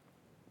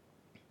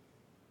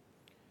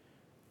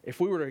 If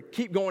we were to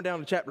keep going down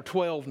to chapter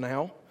 12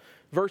 now,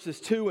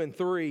 verses 2 and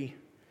 3.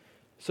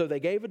 So they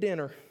gave a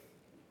dinner.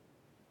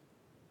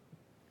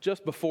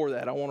 Just before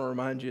that, I want to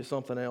remind you of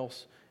something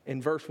else.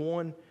 In verse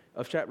 1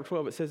 of chapter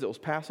 12, it says it was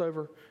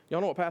Passover. Y'all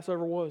know what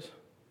Passover was?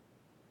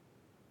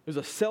 It was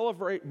a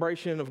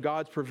celebration of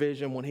God's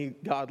provision when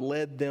God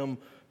led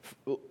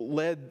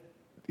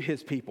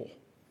his people.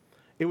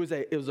 It was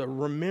a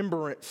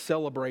remembrance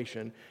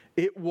celebration.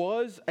 It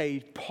was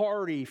a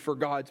party for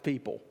God's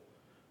people.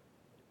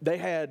 They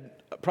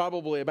had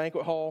probably a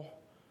banquet hall.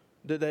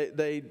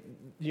 They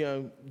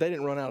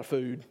didn't run out of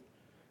food.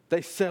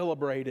 They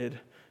celebrated.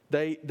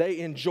 They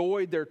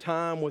enjoyed their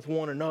time with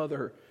one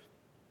another.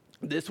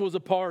 This was a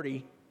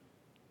party.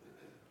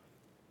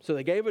 So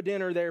they gave a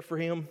dinner there for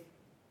him.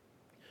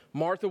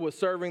 Martha was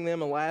serving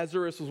them, and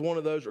Lazarus was one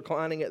of those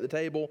reclining at the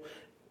table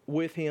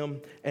with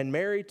him. And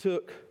Mary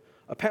took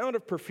a pound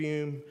of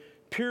perfume,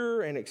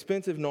 pure and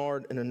expensive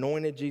nard, and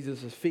anointed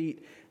Jesus'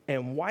 feet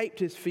and wiped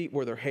his feet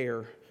with her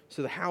hair.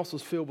 So the house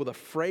was filled with a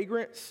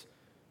fragrance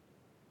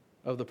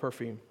of the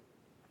perfume.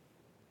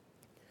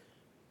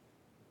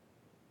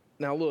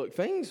 Now look,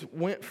 things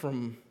went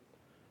from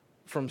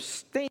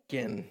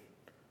stinking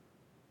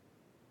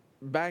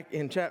back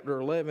in chapter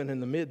 11 in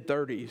the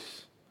mid-30s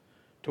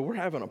to we're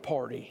having a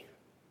party.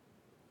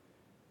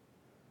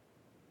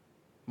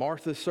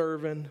 Martha's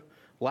serving,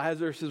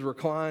 Lazarus is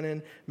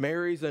reclining,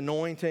 Mary's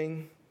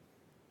anointing.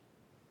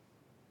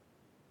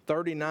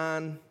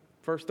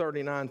 First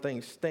 39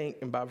 things stink,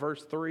 and by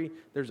verse 3,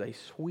 there's a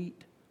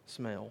sweet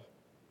smell.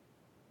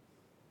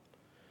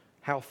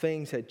 How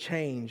things had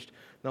changed.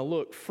 Now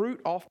look,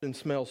 fruit often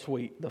smells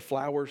sweet. The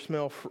flowers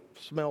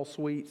smell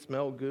sweet,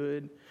 smell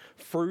good.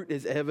 Fruit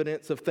is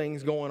evidence of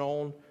things going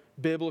on.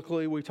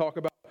 Biblically, we talk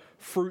about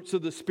fruits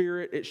of the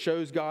Spirit. It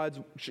shows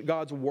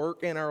God's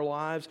work in our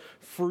lives.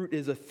 Fruit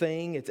is a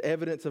thing. It's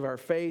evidence of our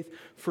faith.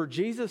 For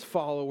Jesus'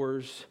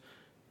 followers,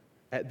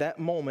 at that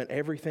moment,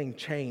 everything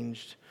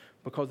changed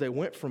because they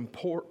went from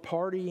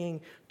partying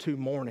to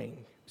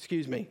mourning.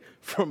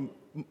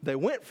 They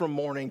went from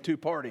mourning to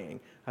partying.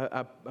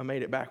 I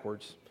made it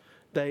backwards.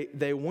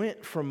 They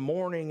went from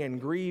mourning and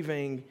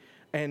grieving,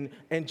 and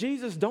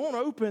Jesus, don't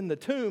open the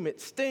tomb,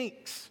 it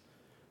stinks,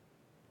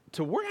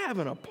 to we're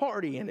having a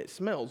party and it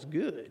smells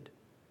good.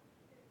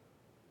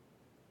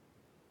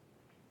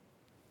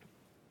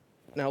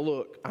 Now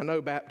look, I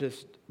know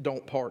Baptists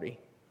don't party.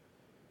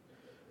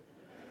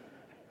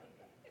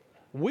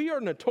 We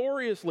are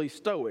notoriously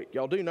stoic.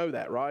 Y'all do know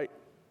that, right?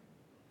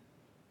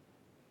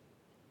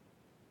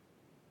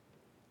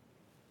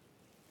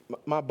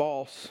 My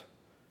boss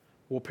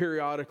will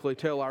periodically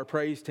tell our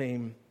praise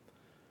team,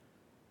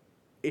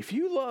 if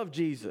you love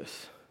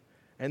Jesus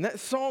and that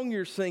song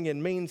you're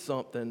singing means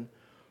something,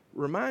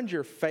 remind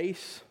your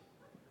face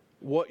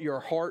what your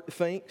heart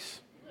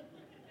thinks.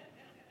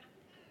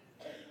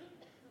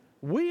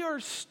 We are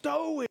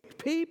stoic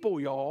people,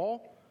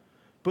 y'all,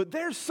 but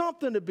there's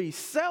something to be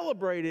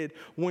celebrated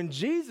when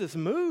Jesus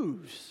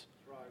moves.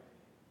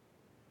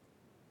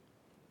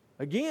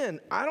 Again,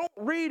 I don't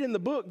read in the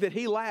book that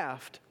he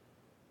laughed.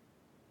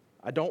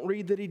 I don't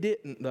read that he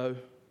didn't, though.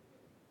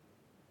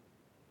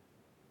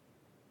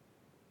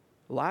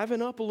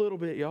 Liven up a little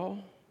bit, y'all.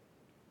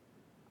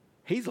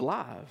 He's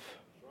alive.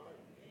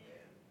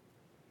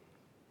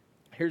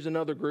 Here's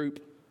another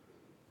group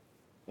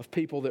of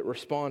people that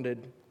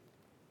responded.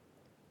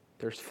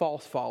 There's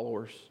false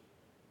followers.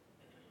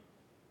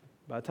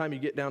 By the time you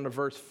get down to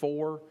verse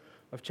 4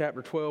 of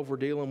chapter 12, we're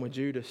dealing with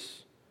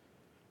Judas.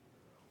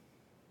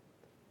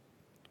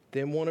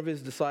 Then one of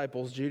his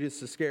disciples,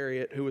 Judas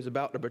Iscariot, who was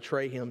about to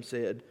betray him,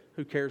 said,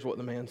 who cares what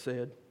the man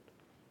said?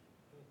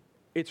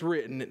 It's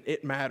written,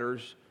 it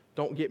matters.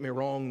 Don't get me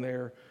wrong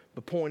there.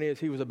 The point is,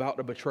 he was about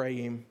to betray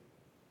him.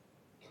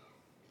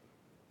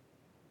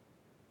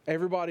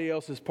 Everybody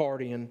else is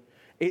partying.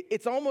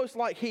 It's almost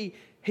like he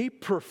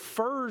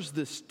prefers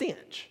the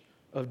stench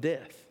of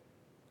death.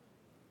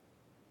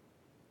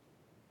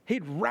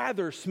 He'd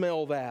rather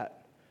smell that.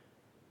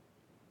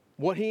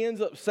 What he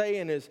ends up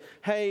saying is,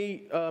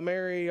 hey,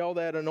 Mary, all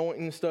that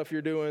anointing stuff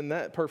you're doing,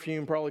 that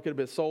perfume probably could have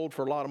been sold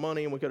for a lot of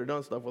money and we could have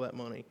done stuff with that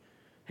money.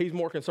 He's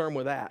more concerned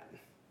with that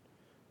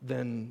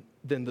than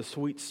the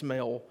sweet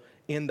smell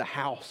in the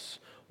house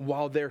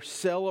while they're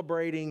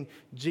celebrating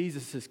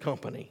Jesus'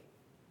 company.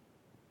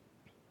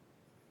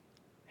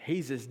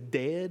 He's as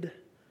dead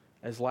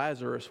as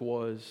Lazarus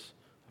was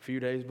a few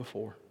days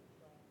before.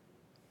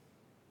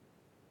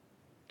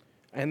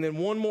 And then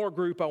one more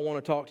group I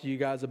want to talk to you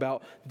guys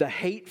about, the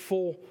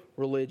hateful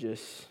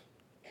religious.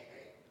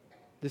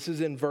 This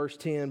is in verse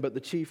 10, but the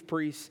chief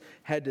priests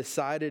had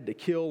decided to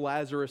kill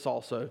Lazarus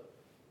also.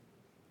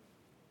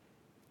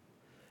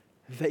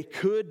 They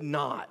could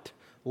not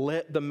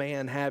let the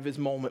man have his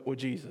moment with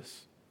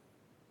Jesus.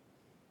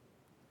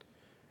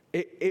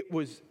 It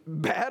was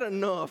bad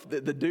enough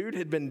that the dude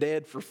had been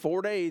dead for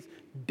 4 days,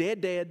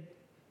 dead,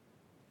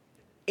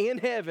 in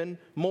heaven,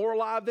 more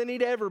alive than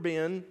he'd ever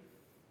been.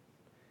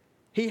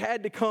 He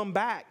had to come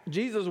back.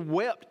 Jesus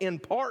wept in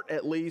part,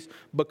 at least,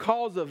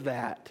 because of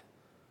that.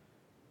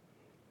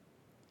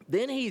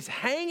 Then he's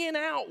hanging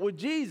out with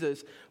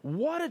Jesus.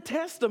 What a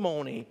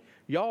testimony.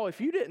 Y'all,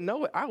 if you didn't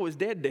know it, I was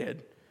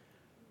dead.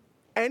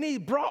 And he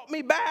brought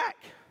me back.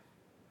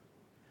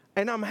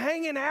 And I'm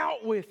hanging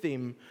out with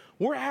him.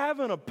 We're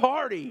having a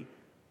party.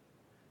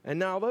 And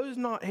now those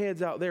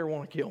knotheads out there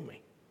want to kill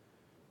me.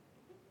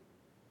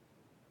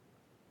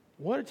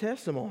 What a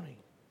testimony.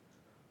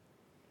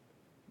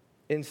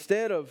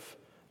 Instead of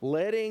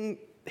letting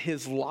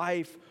his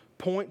life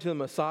point to the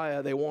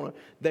Messiah, they want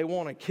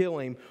to kill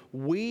him.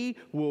 We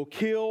will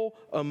kill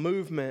a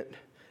movement,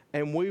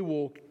 and we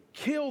will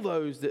kill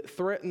those that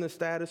threaten the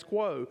status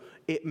quo.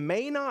 It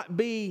may not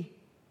be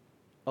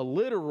a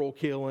literal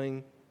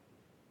killing,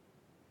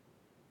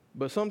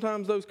 but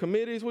sometimes those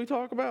committees we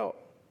talk about,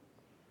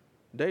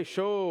 they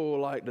sure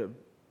like to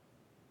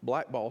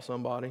blackball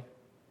somebody.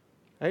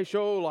 They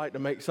sure like to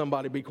make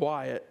somebody be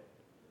quiet.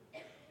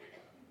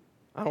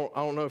 I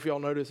don't know if y'all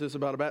notice this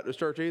about a Baptist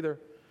church either,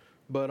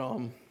 but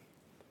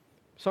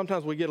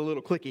sometimes we get a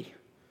little cliquey,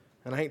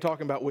 and I ain't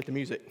talking about with the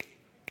music.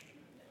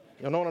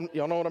 Y'all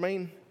know what I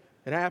mean?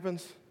 It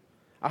happens.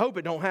 I hope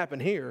it don't happen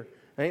here.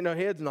 Ain't no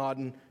heads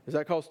nodding. Is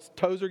that because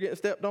toes are getting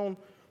stepped on?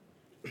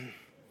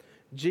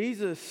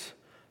 Jesus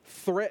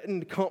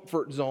threatened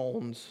comfort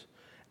zones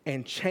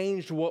and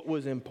changed what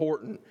was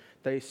important.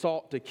 They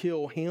sought to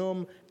kill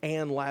him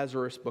and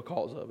Lazarus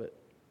because of it.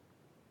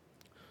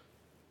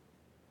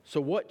 So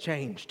what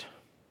changed?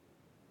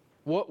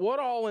 What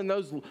all in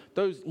those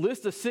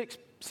list of six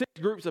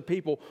groups of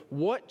people,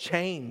 what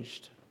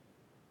changed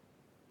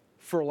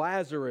for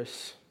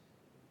Lazarus?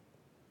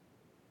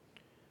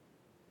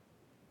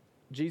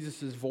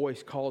 Jesus'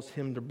 voice caused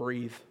him to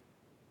breathe.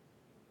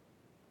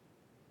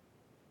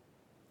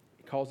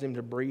 It caused him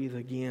to breathe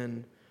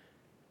again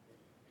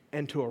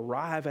and to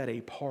arrive at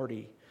a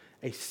party,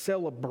 a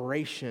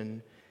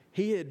celebration.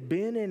 He had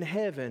been in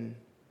heaven.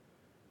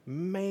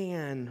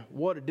 Man,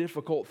 what a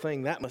difficult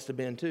thing that must have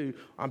been too.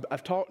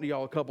 I've talked to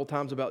y'all a couple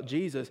times about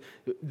Jesus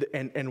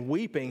and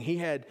weeping. He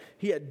had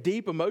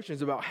deep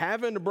emotions about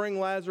having to bring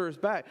Lazarus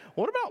back.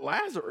 What about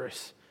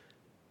Lazarus?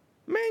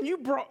 Man,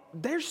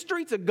 there's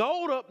streets of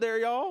gold up there,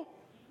 y'all.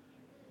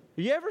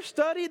 You ever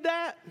studied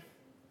that?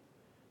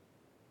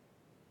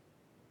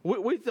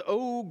 We thought,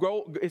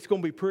 gold, it's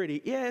going to be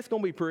pretty. Yeah, it's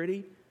going to be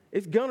pretty.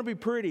 It's going to be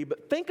pretty,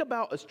 but think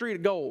about a street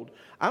of gold.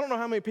 I don't know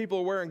how many people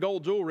are wearing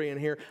gold jewelry in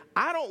here.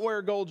 I don't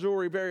wear gold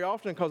jewelry very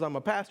often because I'm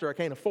a pastor. I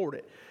can't afford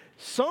it.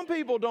 Some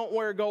people don't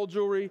wear gold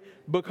jewelry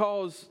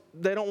because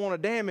they don't want to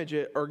damage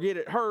it or get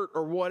it hurt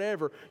or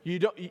whatever. You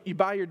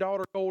buy your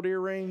daughter gold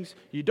earrings.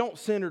 You don't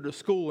send her to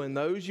school in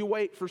those. You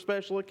wait for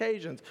special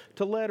occasions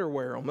to let her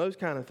wear them, those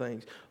kind of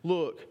things.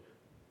 Look,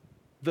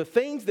 the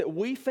things that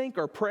we think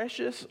are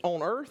precious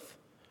on earth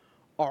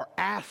are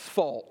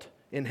asphalt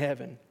in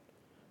heaven.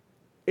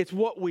 It's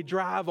what we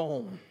drive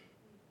on.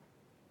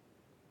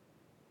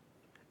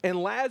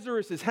 And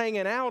Lazarus is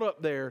hanging out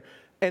up there.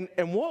 And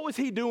what was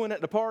he doing at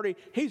the party?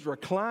 He's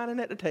reclining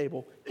at the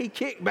table. He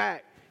kicked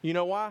back. You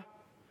know why?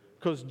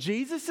 Because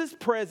Jesus'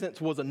 presence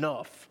was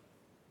enough.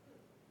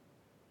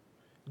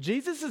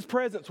 Jesus'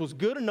 presence was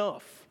good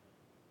enough.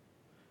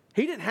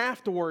 He didn't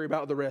have to worry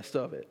about the rest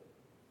of it.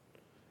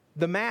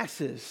 The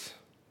masses,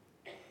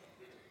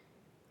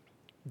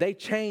 they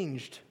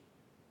changed.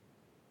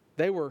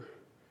 They were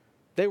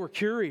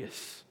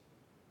curious.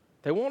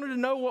 They wanted to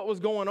know what was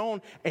going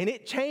on, and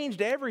it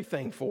changed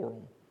everything for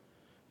them.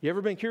 You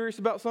ever been curious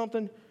about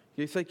something?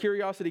 You say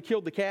curiosity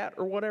killed the cat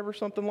or whatever,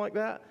 something like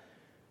that.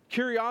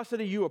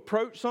 Curiosity, you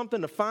approach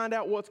something to find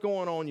out what's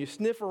going on. You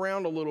sniff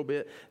around a little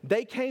bit.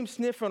 They came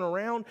sniffing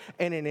around,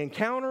 and an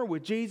encounter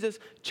with Jesus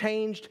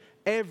changed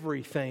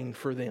everything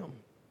for them.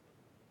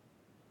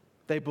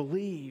 They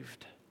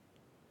believed.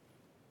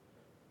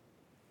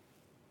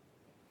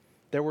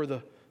 There were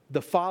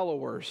the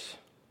followers.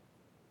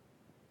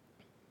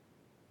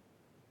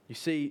 You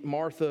see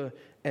Martha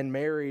and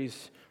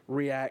Mary's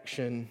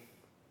reaction.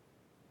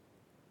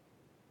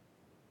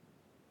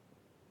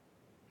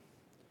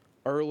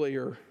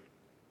 Earlier,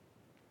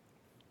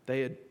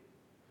 they'd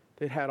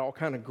had all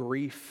kind of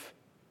grief.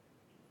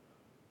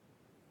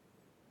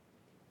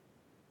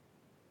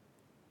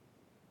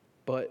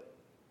 But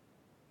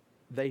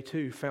they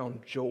too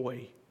found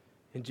joy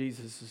in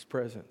Jesus'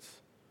 presence.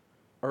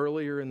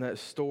 Earlier in that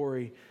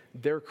story,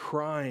 they're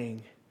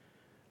crying,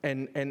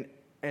 and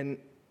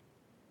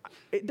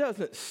it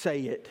doesn't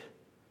say it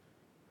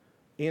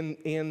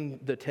in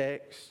the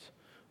text,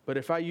 but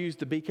if I use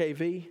the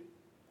BKV,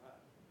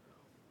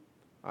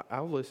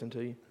 I'll listen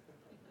to you.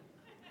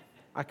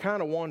 I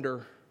kind of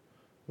wonder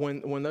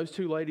when those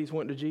two ladies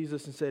went to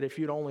Jesus and said, if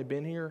you'd only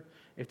been here,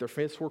 if their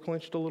fists were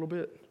clenched a little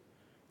bit,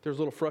 there's a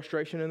little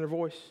frustration in their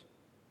voice.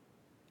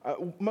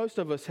 Most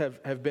of us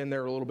have been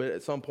there a little bit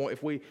at some point.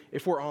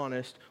 If we're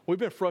honest, we've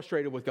been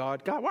frustrated with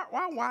God. God,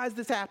 why is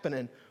this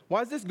happening?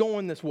 Why is this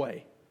going this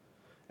way?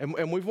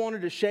 And we've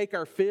wanted to shake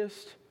our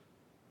fist.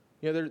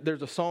 You know,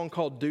 there's a song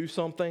called "Do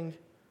Something"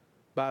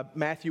 by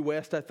Matthew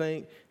West, I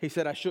think. He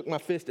said, "I shook my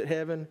fist at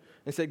heaven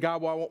and said,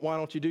 God, why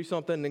don't you do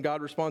something?" And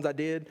God responds, "I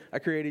did. I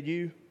created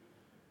you."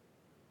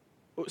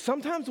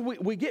 Sometimes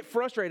we get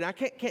frustrated. I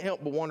can't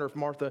help but wonder if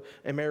Martha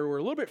and Mary were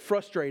a little bit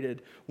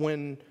frustrated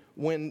when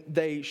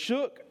they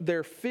shook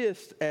their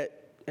fist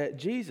at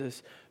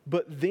Jesus,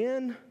 but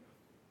then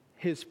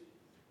his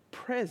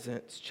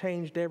presence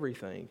changed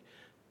everything.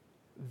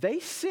 They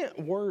sent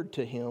word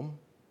to him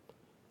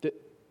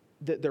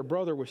that their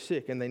brother was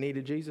sick and they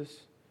needed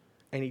Jesus,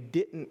 and he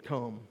didn't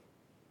come.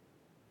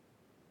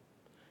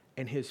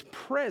 And his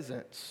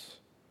presence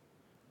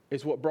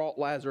is what brought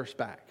Lazarus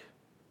back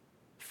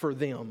for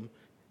them.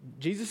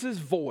 Jesus'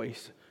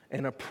 voice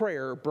and a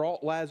prayer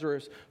brought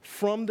Lazarus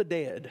from the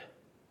dead.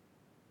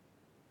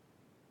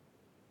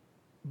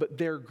 But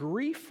their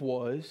grief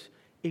was,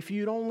 if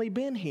you'd only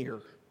been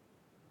here.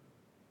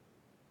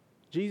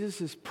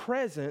 Jesus'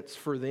 presence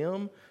for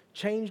them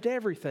changed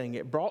everything.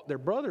 It brought their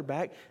brother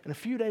back, and a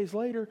few days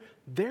later,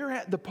 they're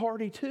at the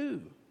party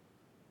too.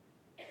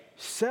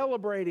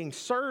 Celebrating,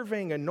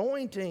 serving,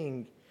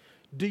 anointing.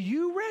 Do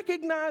you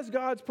recognize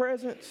God's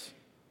presence?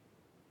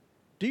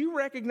 Do you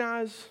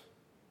recognize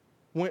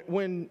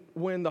when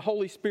the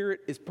Holy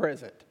Spirit is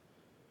present?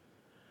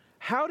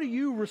 How do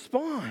you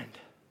respond?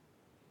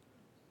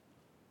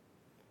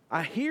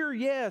 I hear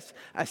yes.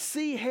 I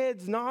see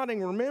heads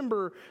nodding.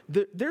 Remember,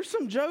 there's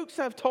some jokes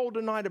I've told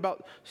tonight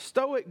about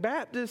Stoic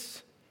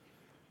Baptists.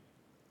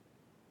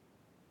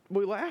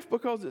 We laugh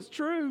because it's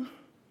true.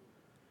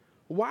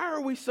 Why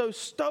are we so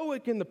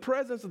stoic in the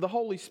presence of the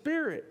Holy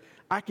Spirit?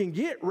 I can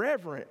get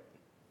reverent,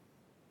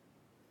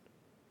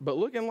 but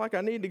looking like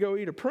I need to go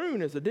eat a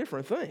prune is a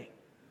different thing.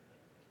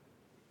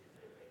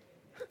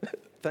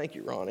 Thank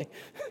you, Ronnie.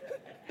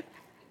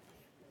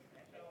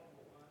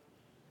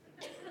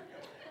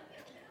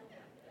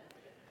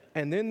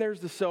 And then there's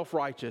the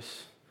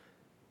self-righteous.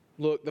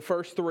 Look, the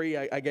first three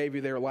I gave you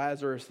there,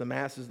 Lazarus, the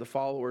masses, the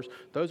followers,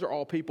 those are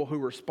all people who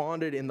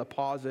responded in the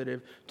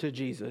positive to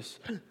Jesus.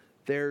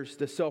 There's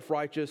the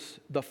self-righteous,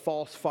 the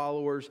false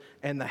followers,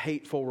 and the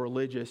hateful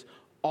religious.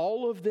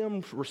 All of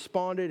them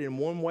responded in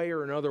one way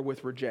or another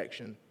with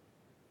rejection.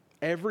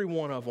 Every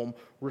one of them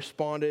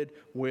responded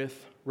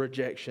with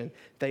rejection.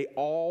 They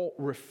all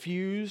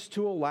refused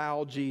to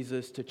allow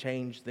Jesus to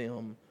change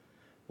them.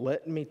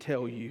 Let me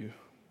tell you,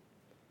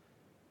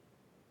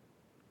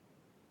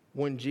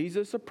 when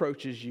Jesus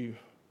approaches you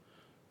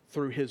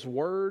through his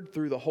word,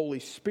 through the Holy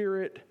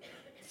Spirit,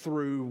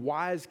 through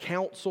wise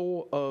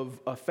counsel of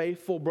a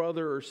faithful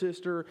brother or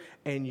sister,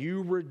 and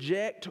you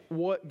reject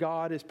what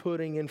God is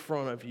putting in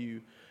front of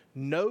you,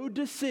 no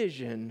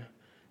decision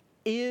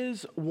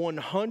is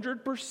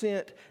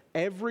 100%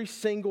 every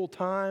single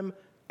time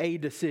a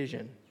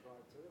decision.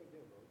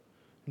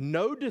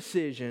 No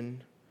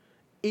decision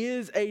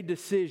is a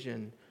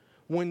decision.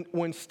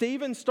 When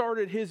Stephen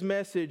started his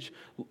message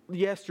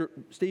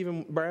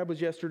Brad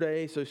was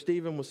yesterday, so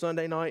Stephen was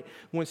Sunday night.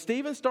 When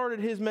Stephen started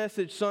his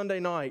message Sunday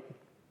night,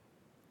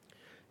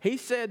 he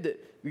said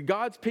that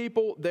God's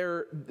people,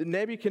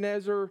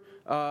 Nebuchadnezzar,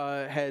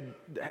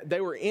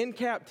 they were in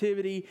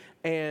captivity,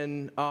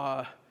 and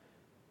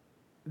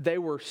they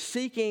were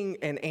seeking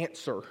an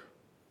answer.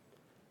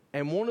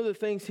 And one of the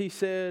things he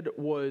said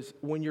was,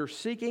 when you're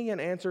seeking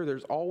an answer,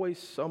 there's always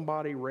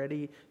somebody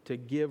ready to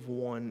give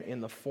one in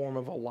the form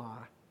of a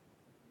lie.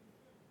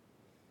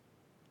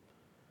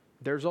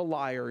 There's a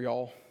liar,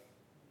 y'all.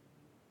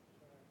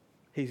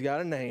 He's got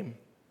a name.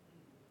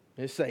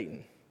 It's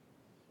Satan.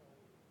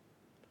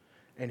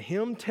 And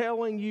him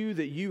telling you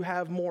that you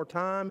have more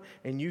time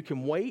and you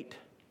can wait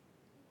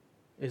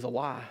is a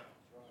lie.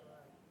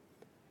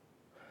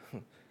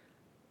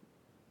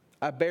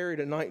 I buried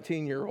a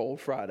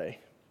 19-year-old Friday.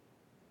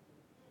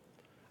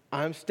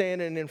 I'm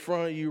standing in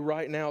front of you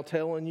right now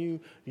telling you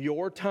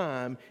your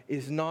time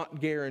is not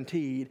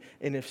guaranteed.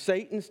 And if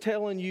Satan's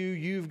telling you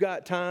you've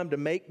got time to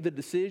make the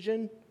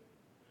decision,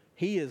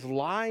 he is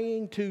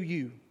lying to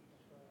you.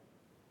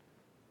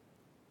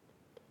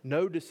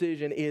 No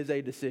decision is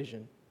a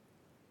decision.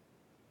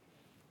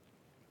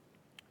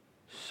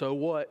 So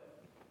what?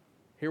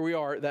 Here we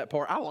are at that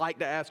part. I like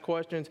to ask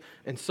questions,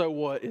 and so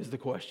what is the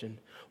question?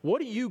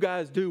 What do you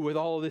guys do with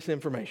all of this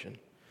information?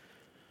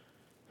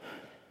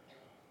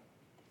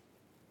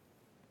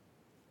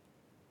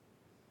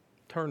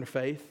 Turn to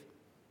faith.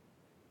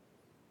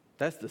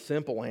 That's the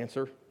simple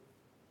answer.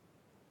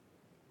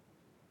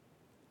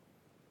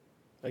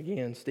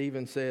 Again,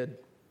 Stephen said,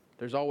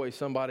 there's always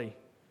somebody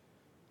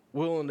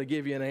willing to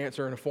give you an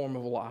answer in the form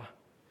of a lie.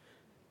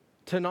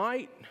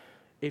 Tonight,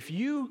 if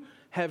you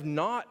have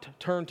not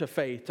turned to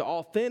faith, to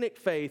authentic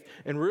faith,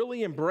 and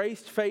really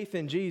embraced faith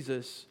in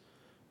Jesus,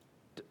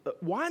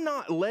 why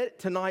not let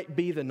tonight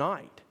be the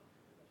night?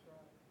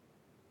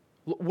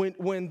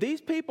 When these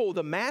people,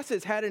 the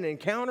masses, had an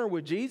encounter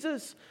with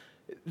Jesus,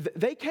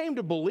 they came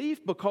to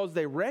belief because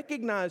they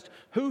recognized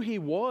who he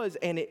was,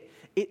 and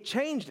it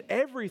changed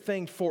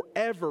everything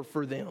forever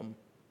for them.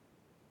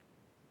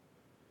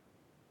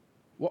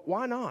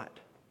 Why not?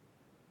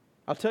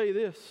 I'll tell you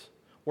this.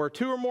 Where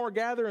two or more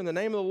gather in the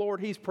name of the Lord,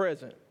 he's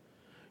present.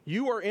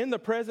 You are in the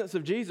presence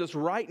of Jesus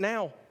right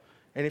now.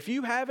 And if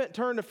you haven't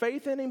turned to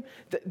faith in him,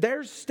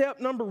 there's step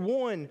number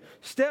one.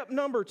 Step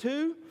number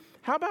two,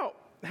 how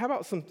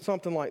about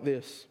something like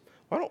this?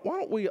 Why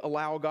don't we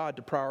allow God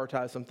to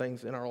prioritize some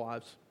things in our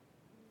lives?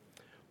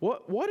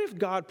 What if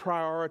God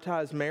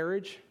prioritized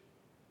marriage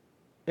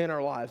in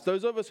our lives?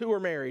 Those of us who are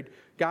married,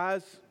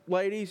 guys,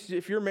 ladies,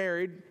 if you're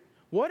married,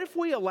 what if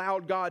we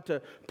allowed God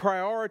to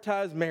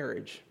prioritize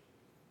marriage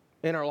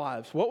in our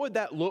lives? What would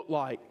that look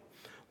like?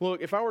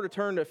 Look, if I were to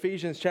turn to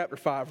Ephesians chapter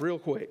 5 real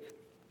quick.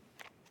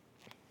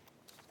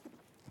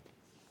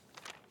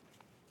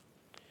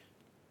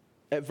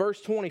 At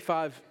verse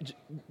 25,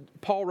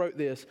 Paul wrote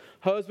this: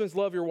 "Husbands,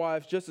 love your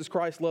wives just as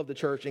Christ loved the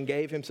church and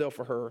gave himself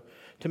for her,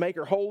 to make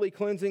her holy,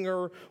 cleansing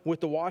her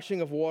with the washing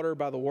of water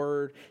by the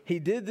word. He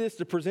did this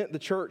to present the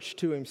church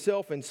to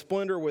himself in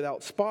splendor,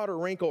 without spot or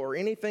wrinkle or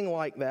anything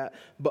like that,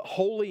 but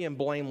holy and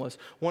blameless."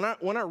 When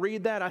I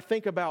read that, I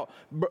think about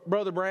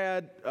Brother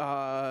Brad,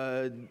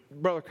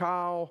 Brother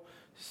Kyle,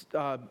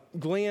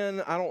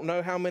 Glenn. I don't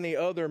know how many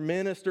other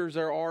ministers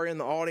there are in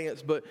the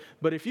audience, but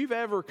if you've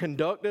ever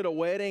conducted a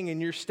wedding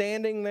and you're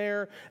standing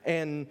there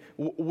and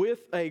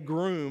with a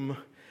groom,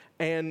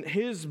 and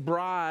his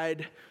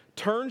bride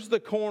turns the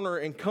corner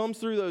and comes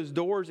through those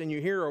doors, and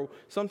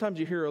sometimes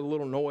you hear a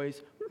little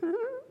noise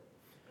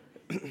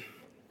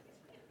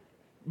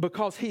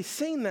because he's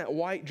seen that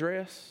white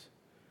dress,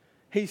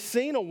 he's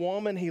seen a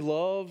woman he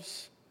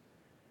loves,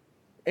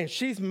 and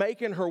she's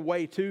making her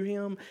way to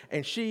him,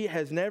 and she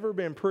has never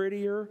been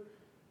prettier.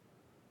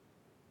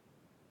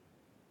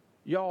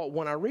 Y'all,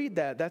 when I read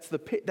that, that's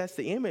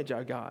the image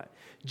I got.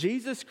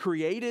 Jesus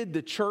created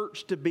the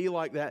church to be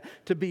like that,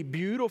 to be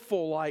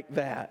beautiful like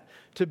that,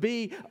 to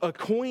be a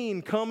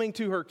queen coming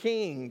to her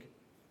king.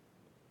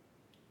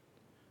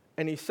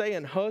 And he's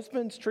saying,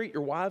 husbands, treat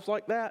your wives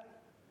like that.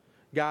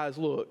 Guys,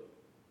 look,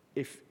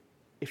 if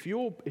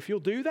you'll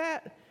do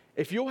that,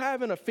 if you'll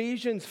have an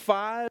Ephesians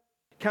 5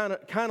 kind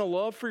of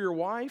love for your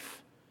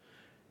wife,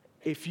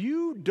 if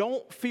you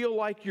don't feel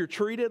like you're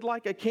treated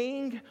like a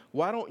king,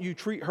 why don't you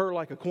treat her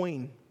like a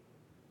queen?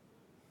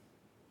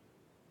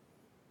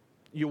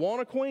 You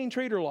want a queen,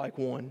 treat her like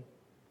one.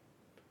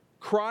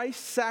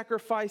 Christ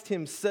sacrificed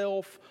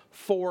himself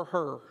for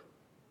her.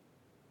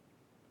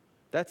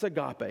 That's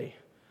agape.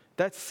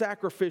 That's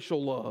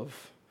sacrificial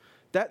love.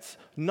 That's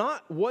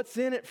not what's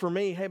in it for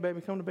me. Hey,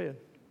 baby, come to bed.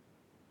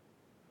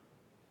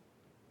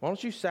 Why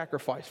don't you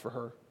sacrifice for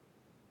her?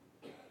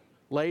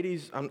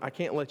 Ladies, I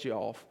can't let you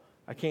off.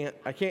 I can't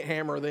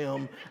hammer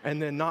them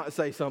and then not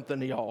say something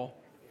to y'all.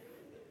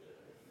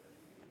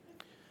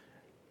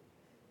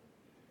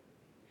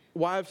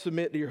 Wives,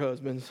 submit to your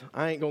husbands.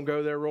 I ain't going to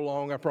go there real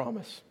long, I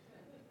promise.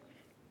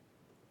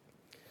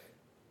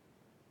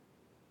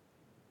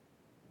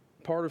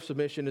 Part of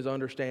submission is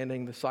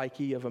understanding the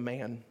psyche of a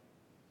man.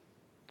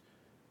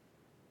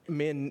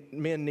 Men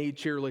need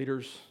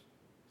cheerleaders.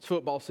 It's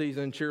football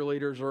season.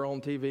 Cheerleaders are on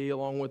TV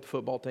along with the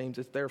football teams.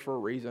 It's there for a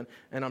reason.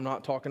 And I'm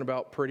not talking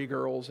about pretty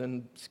girls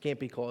in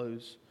skimpy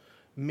clothes.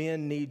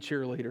 Men need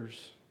cheerleaders.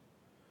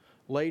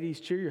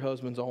 Ladies, cheer your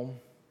husbands on.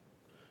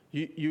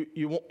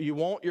 You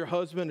want your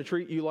husband to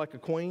treat you like a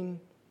queen?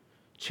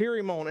 Cheer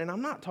him on. And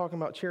I'm not talking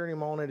about cheering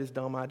him on at his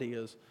dumb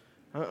ideas.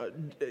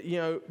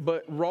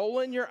 But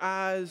rolling your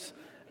eyes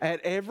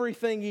at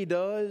everything he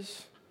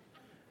does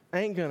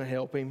ain't going to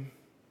help him.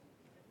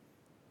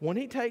 When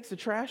he takes the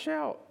trash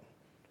out,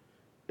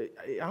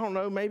 I don't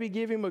know, maybe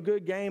give him a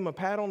good game, a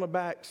pat on the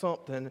back,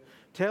 something.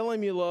 Tell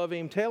him you love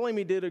him. Tell him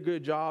he did a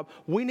good job.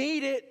 We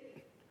need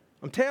it.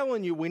 I'm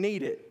telling you, we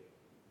need it.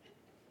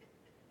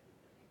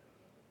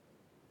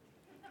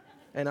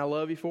 And I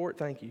love you for it.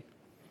 Thank you.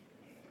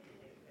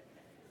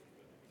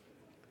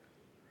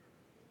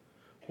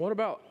 What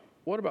about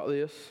What about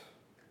this?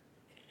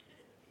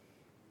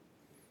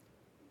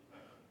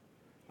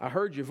 I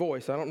heard your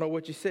voice. I don't know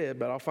what you said,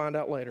 but I'll find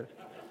out later.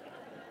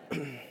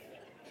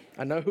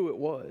 I know who it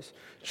was.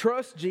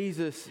 Trust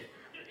Jesus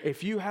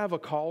if you have a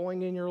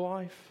calling in your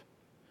life.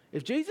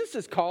 If Jesus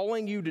is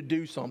calling you to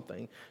do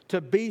something,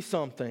 to be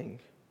something,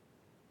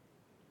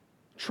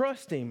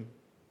 trust Him.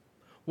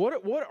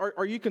 What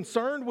are you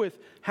concerned with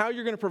how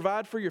you're going to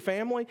provide for your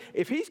family?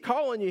 If He's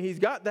calling you, He's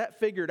got that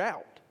figured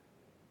out.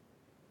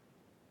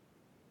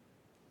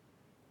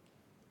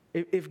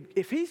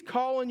 If He's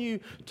calling you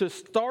to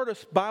start a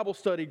Bible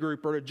study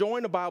group or to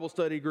join a Bible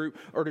study group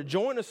or to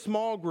join a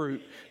small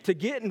group, to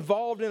get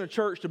involved in a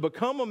church, to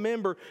become a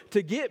member,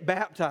 to get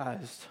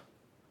baptized,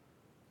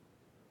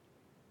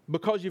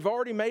 because you've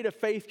already made a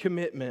faith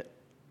commitment,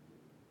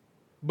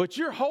 but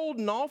you're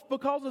holding off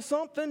because of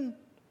something,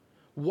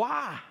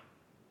 why?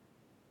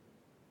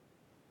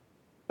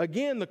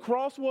 Again, the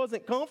cross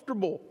wasn't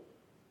comfortable.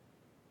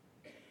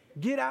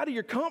 Get out of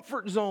your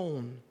comfort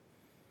zone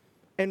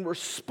and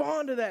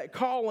respond to that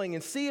calling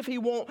and see if He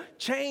won't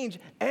change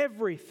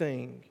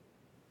everything.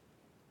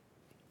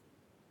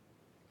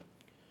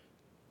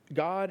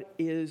 God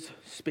is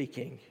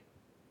speaking.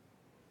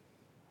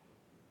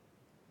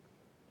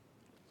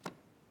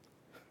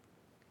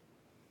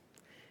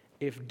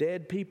 If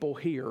dead people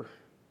hear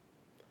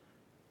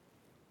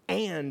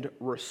and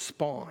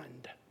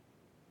respond,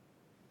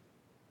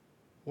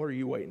 what are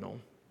you waiting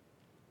on?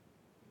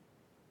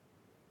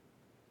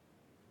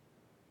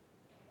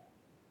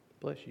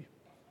 Bless you.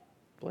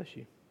 Bless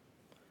you.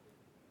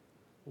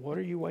 What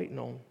are you waiting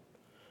on?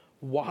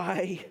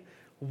 Why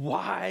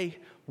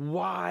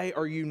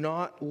are you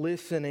not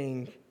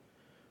listening?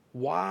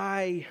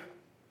 Why,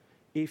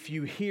 if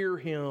you hear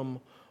Him,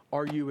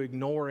 are you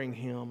ignoring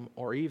Him?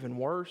 Or even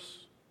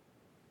worse,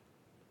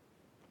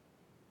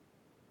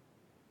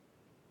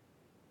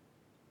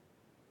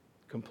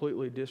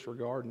 completely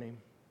disregarding Him.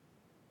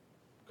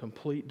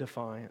 Complete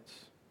defiance.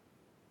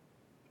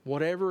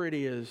 Whatever it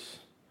is,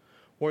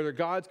 whether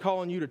God's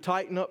calling you to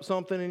tighten up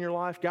something in your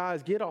life,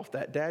 guys, get off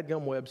that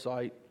dadgum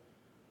website.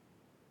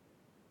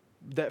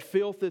 That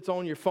filth that's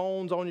on your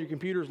phones, on your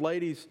computers.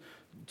 Ladies,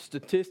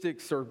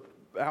 statistics are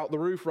out the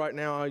roof right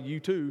now,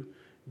 you too.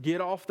 Get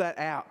off that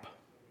app.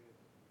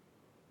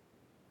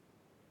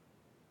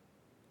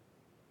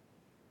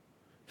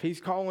 If He's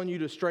calling you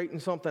to straighten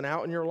something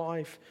out in your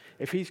life,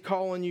 if He's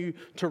calling you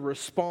to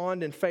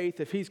respond in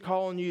faith, if He's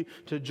calling you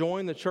to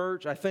join the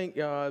church, I think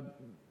the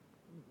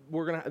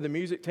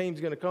music team's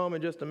going to come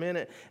in just a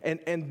minute,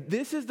 and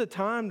this is the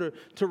time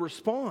to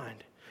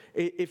respond.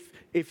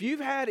 If you've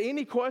had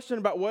any question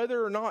about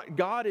whether or not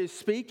God is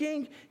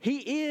speaking, He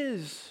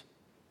is.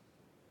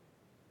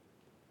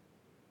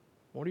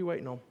 What are you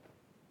waiting on?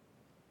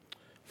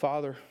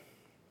 Father,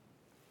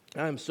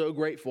 I am so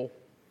grateful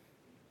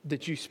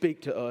that You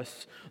speak to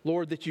us.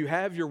 Lord, that You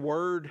have Your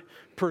word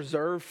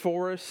preserved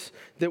for us,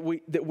 that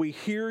we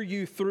hear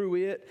You through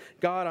it.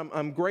 God,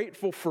 I'm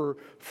grateful for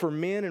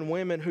men and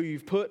women who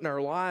You've put in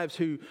our lives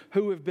who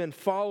have been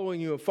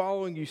following You and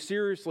following You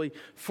seriously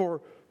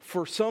for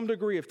some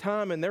degree of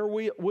time, and they're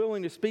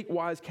willing to speak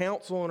wise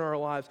counsel in our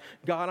lives.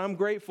 God, I'm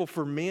grateful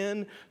for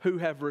men who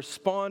have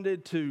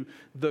responded to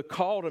the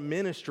call to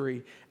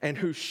ministry and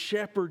who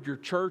shepherd Your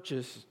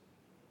churches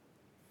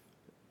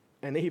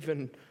and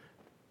even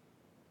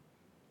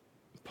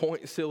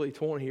point silly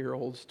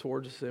 20-year-olds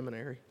towards a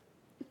seminary.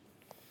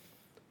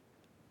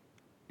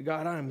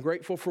 God, I am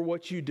grateful for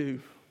what You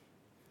do.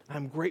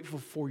 I'm grateful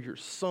for Your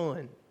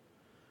Son.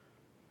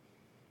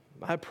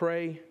 I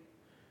pray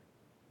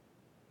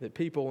that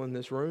people in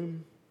this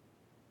room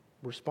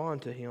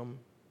respond to Him.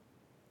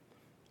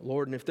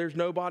 Lord, and if there's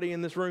nobody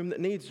in this room that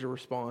needs to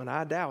respond,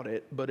 I doubt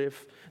it, but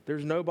if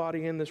there's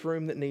nobody in this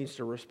room that needs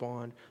to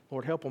respond,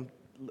 Lord, help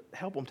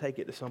them take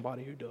it to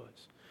somebody who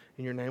does.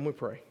 In Your name we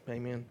pray.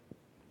 Amen.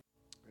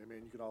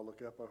 Amen. You can all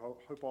look up. I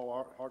hope all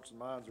our hearts and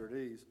minds are at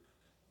ease.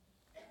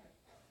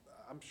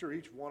 I'm sure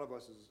each one of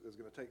us is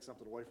going to take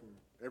something away from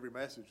every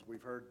message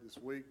we've heard this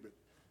week, but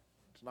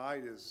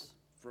tonight is,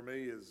 for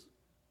me, is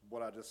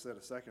what I just said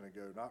a second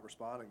ago. Not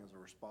responding is a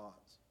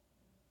response.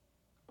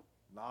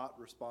 Not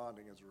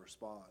responding is a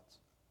response.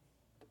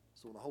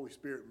 So when the Holy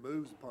Spirit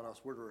moves upon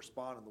us, we're to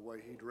respond in the way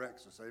He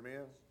directs us.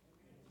 Amen?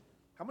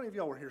 How many of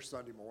y'all were here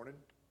Sunday morning?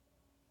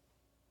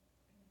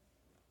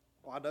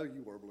 Well, I know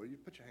you were, Blue. You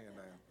put your hand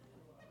down.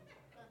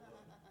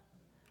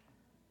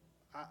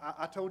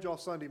 I told y'all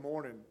Sunday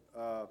morning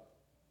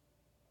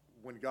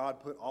when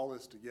God put all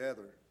this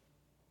together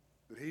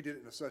that He did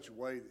it in such a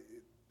way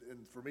that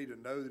and for me to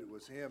know that it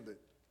was Him, that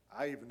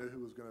I even knew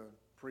who was going to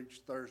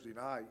preach Thursday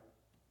night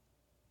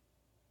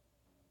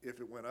if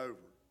it went over.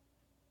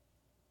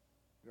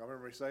 Y'all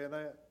remember me saying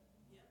that?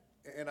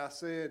 Yeah. And I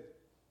said,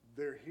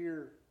 they're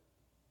here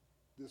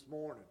this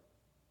morning.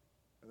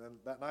 And then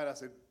that night I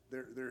said,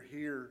 they're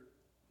here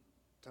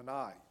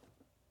tonight.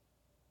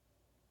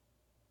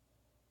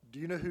 Do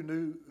you know who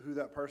knew who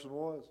that person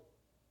was?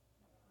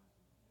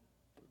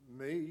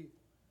 Me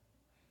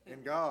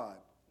and God.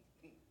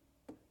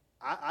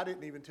 I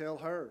didn't even tell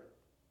her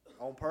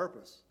on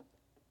purpose.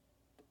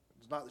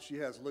 not that she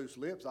has loose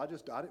lips. I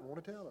didn't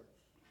want to tell her.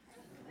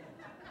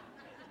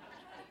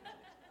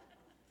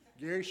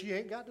 Gary, she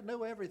ain't got to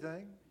know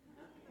everything.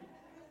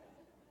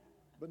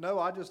 But no,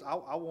 I just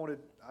wanted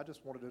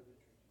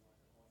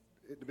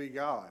it to be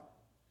God.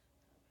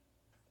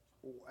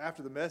 Well,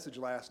 after the message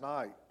last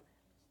night,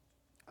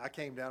 I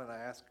came down and I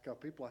asked a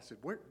couple people, I said,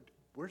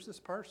 where's this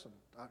person?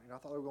 I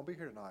thought they were going to be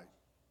here tonight.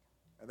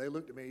 And they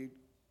looked at me,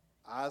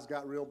 eyes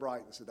got real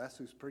bright, and said, that's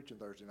who's preaching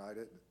Thursday night,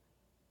 isn't it?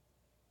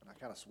 And I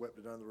kind of swept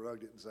it under the rug,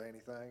 didn't say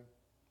anything.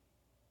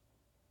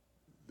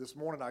 This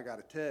morning I got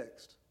a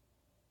text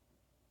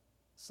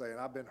saying,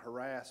 I've been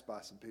harassed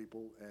by some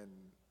people, and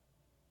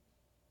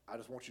I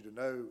just want you to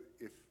know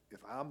if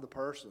I'm the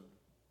person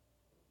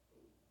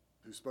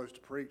who's supposed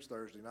to preach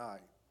Thursday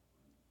night,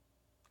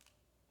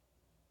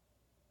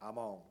 I'm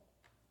on.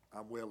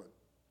 I'm willing.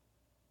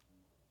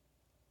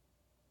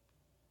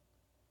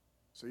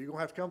 So you're going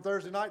to have to come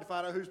Thursday night to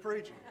find out who's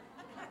preaching.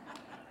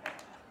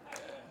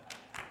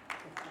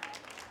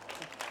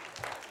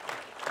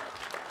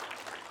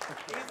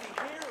 Is he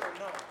here or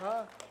not?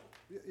 Huh?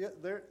 Yeah,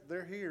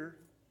 they're here.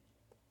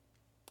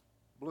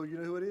 Blue, you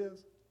know who it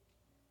is?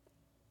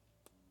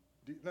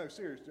 No,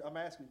 seriously, I'm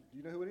asking, do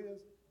you know who it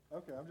is?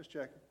 Okay, I'm just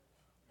checking.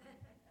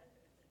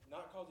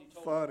 Not because he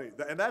told Funny.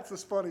 And that's a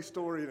funny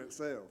story in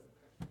itself.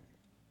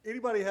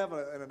 Anybody have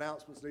an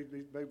announcement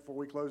maybe before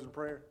we close in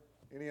prayer?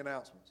 Any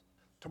announcements?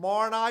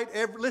 Tomorrow night,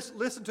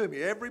 listen to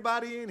me.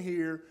 Everybody in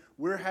here,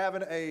 we're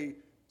having a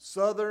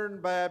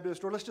Southern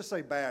Baptist, or let's just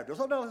say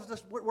Baptist. Oh, no,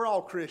 we're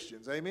all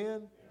Christians.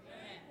 Amen?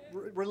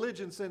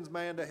 Religion sends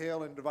man to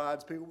hell and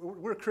divides people.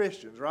 We're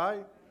Christians,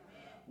 right?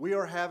 We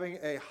are having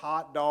a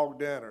hot dog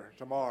dinner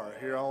tomorrow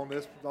here on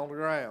the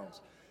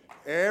grounds.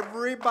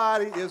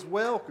 Everybody is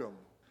welcome.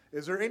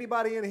 Is there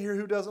anybody in here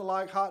who doesn't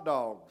like hot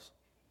dogs?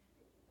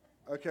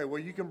 Okay, well,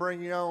 you can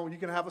bring your own. You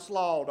can have a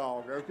slaw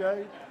dog,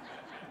 okay?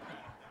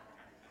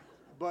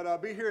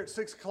 But be here at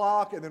 6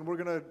 o'clock, and then we're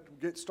going to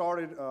get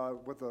started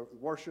with the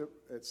worship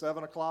at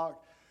 7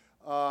 o'clock.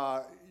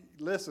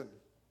 Listen,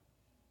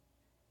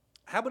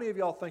 how many of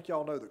y'all think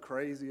y'all know the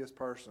craziest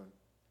person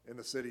in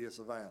the city of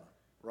Savannah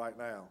right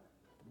now?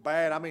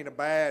 Bad, I mean a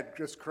bad,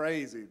 just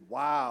crazy,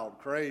 wild,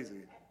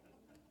 crazy.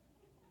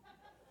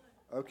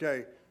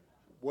 Okay,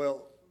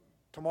 well,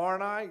 tomorrow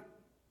night,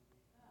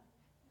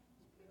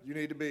 you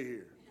need to be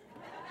here.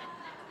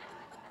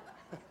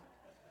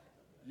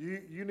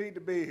 You need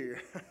to be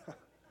here.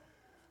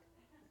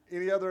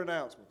 Any other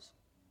announcements?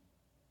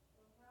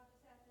 Well, I'll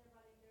just ask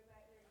everybody to go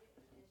back there and get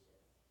the dishes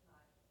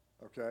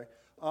tonight.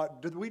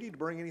 Okay. Do we need to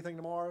bring anything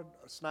tomorrow?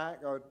 A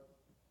snack? Chips?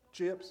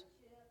 Chips and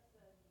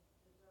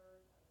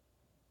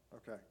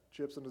dessert. Okay,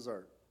 chips and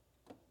dessert.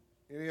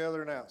 Any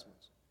other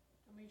announcements?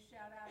 Can we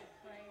shout out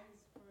a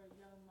praise for a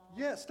young mom?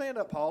 Yeah, stand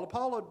up, Paula.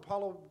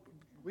 Paula,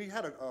 we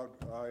had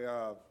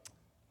a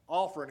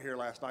offering here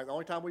last night. The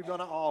only time we've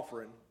done an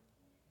offering.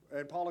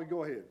 And Paula,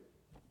 go ahead.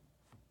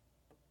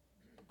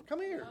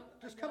 Come here.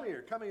 Just come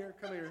here. Come here.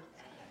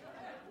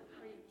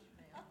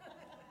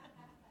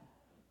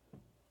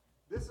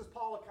 This is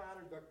Paula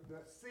Kiner,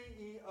 the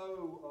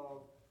CEO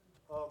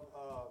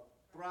of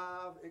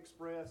Thrive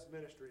Express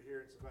Ministry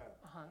here in Savannah.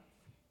 Uh-huh.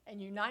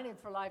 And United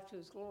for Life to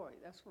His Glory.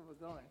 That's where we're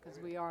going, because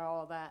we are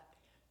all that.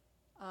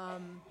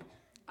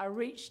 I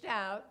reached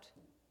out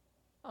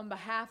on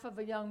behalf of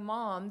a young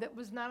mom that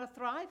was not a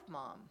Thrive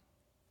mom.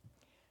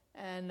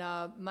 And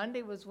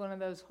Monday was one of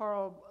those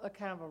horrible,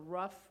 kind of a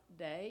rough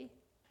day.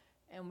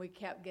 And we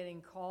kept getting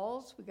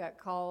calls. We got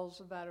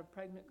calls about a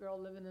pregnant girl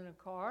living in a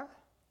car.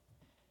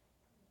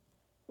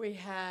 We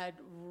had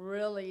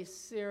really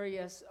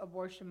serious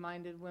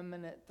abortion-minded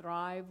women at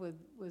Thrive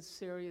with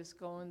serious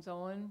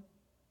goings-on.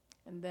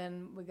 And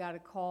then we got a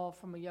call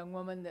from a young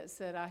woman that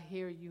said, I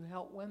hear you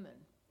help women.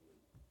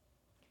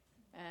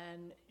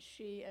 And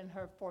she and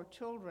her 4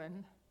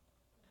 children,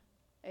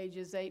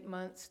 ages 8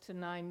 months to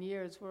 9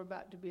 years, were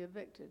about to be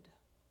evicted.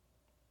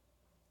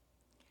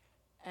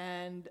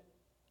 And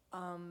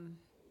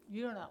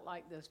you're not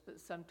like this, but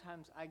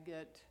sometimes I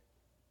get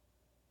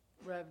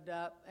revved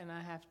up and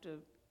I have to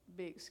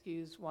be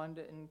excused.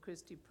 Wanda and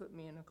Christy put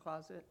me in a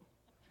closet.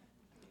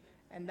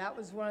 And that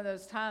was one of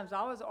those times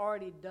I was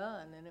already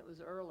done and it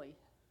was early.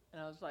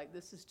 And I was like,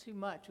 this is too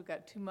much. We've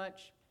got too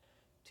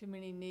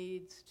many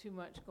needs, too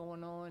much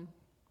going on.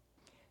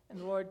 And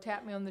the Lord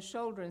tapped me on the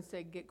shoulder and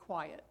said, get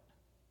quiet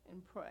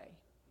and pray.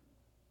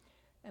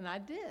 And I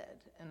did.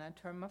 And I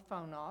turned my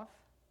phone off.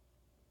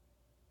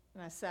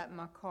 And I sat in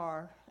my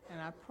car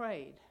and I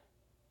prayed.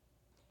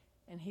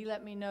 And He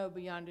let me know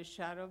beyond a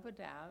shadow of a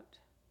doubt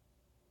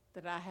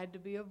that I had to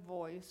be a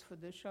voice for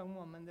this young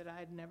woman that I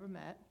had never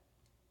met,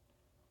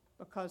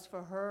 because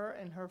for her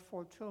and her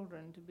 4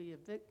 children to be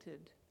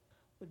evicted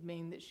would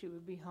mean that she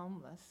would be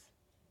homeless.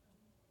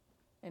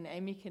 And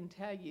Amy can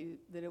tell you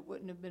that it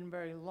wouldn't have been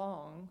very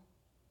long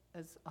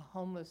as a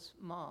homeless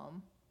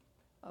mom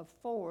of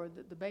 4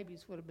 that the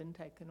babies would have been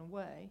taken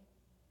away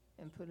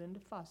and put into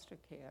foster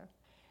care.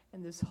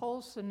 And this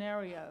whole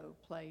scenario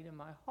played in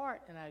my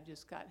heart, and I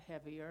just got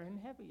heavier and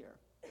heavier.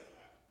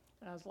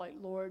 And I was like,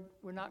 Lord,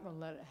 we're not going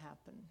to let it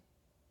happen.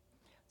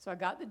 So I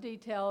got the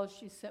details.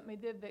 She sent me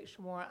the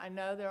eviction warrant. I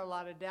know there are a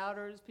lot of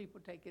doubters. People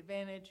take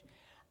advantage.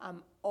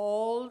 I'm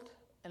old,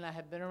 and I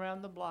have been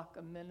around the block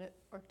a minute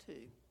or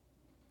two.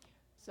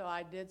 So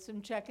I did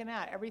some checking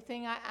out.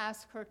 Everything I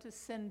asked her to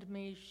send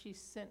me, she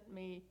sent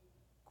me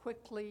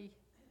quickly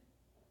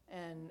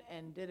and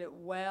did it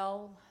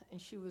well.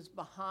 And she was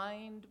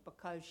behind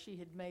because she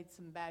had made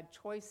some bad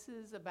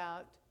choices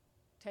about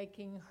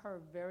taking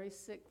her very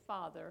sick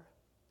father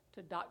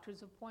to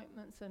doctor's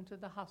appointments and to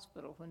the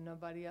hospital when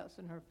nobody else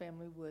in her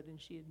family would, and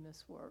she had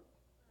missed work.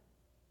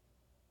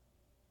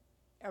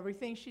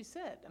 Everything she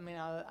said. I mean,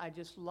 I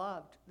just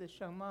loved this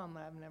young mom.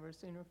 I've never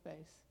seen her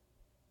face.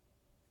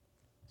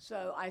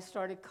 So I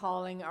started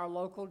calling our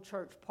local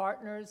church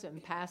partners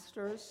and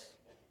pastors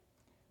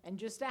and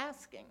just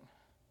asking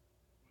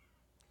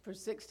for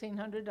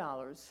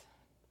 $1,600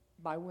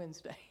 by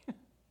Wednesday.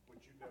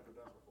 Which you've never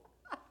done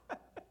before.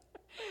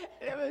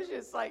 It was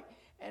just like,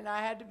 and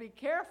I had to be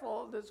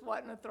careful. This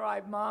wasn't a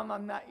Thrive Mom.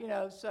 I'm not,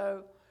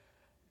 so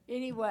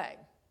anyway,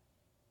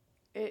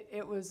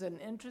 it was an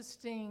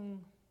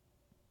interesting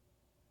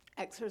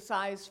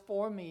exercise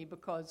for me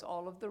because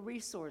all of the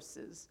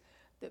resources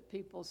that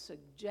people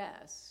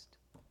suggest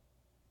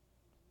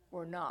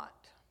were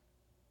not.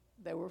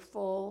 They were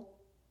full.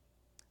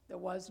 There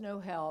was no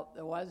help.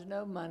 There was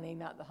no money,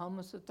 not the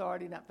homeless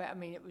authority,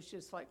 it was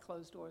just like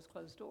closed doors,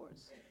 closed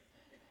doors.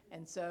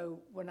 And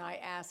so when I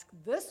asked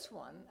this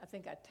one, I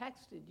think I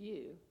texted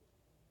you,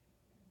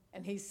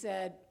 and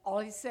all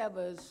he said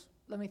was,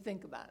 let me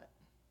think about it.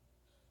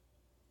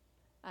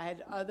 I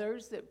had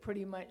others that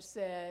pretty much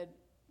said,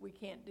 we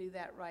can't do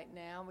that right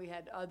now. We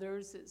had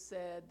others that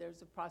said,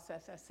 there's a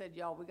process. I said,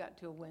 y'all, we got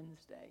till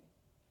Wednesday.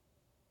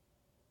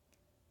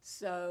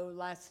 So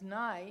last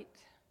night,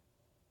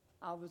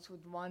 I was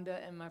with Wanda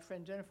and my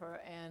friend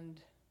Jennifer,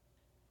 and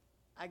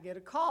I get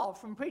a call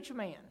from Preacher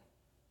Man.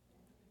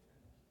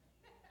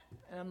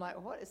 And I'm like,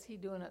 what is he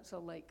doing up so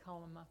late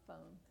calling my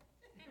phone?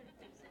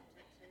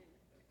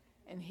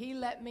 And he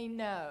let me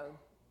know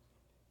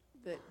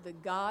that the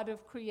God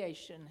of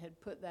creation had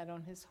put that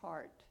on his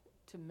heart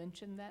to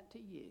mention that to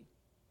you.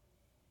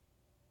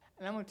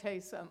 And I'm going to tell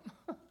you something.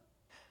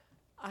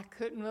 I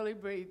couldn't really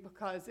breathe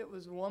because it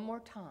was one more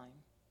time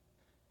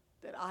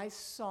that I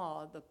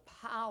saw the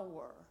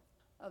power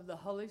of the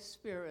Holy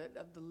Spirit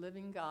of the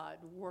living God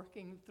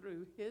working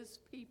through his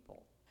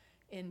people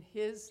in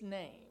his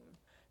name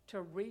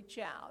to reach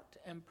out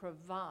and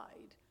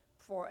provide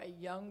for a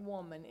young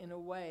woman in a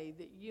way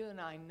that you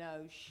and I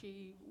know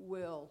she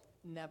will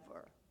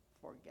never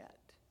forget.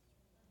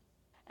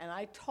 And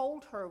I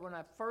told her when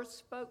I first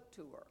spoke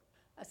to her,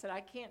 I said,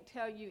 I can't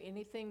tell you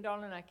anything,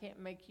 darling. I can't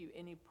make you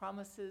any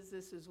promises.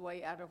 This is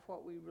way out of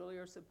what we really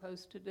are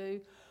supposed to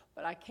do.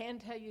 But I can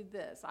tell you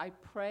this. I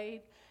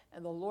prayed,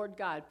 and the Lord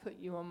God put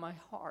you on my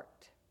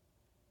heart.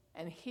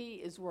 And he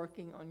is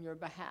working on your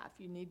behalf.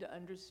 You need to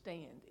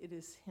understand it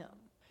is him.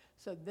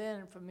 So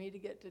then for me to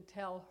get to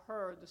tell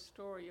her the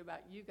story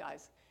about you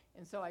guys.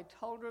 And so I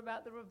told her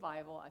about the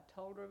revival. I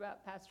told her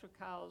about Pastor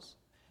Kyle's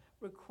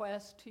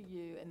request to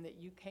you and that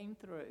you came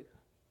through,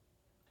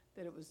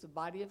 that it was the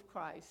body of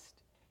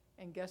Christ.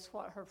 And guess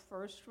what her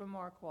first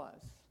remark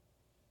was?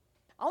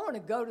 I want to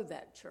go to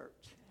that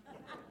church.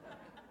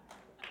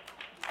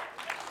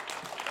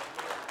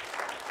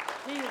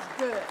 He is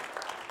good.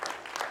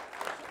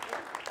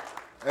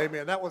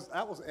 Amen. That was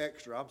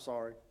extra. I'm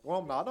sorry. Well,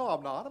 I'm not. No,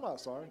 I'm not. I'm not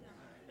sorry.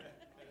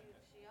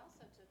 She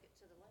also took it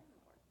to the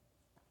landlord.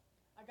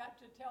 I got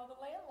to tell the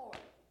landlord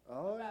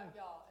about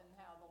y'all and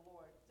how the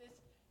Lord, it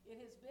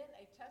has been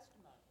a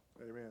testimony.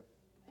 Amen.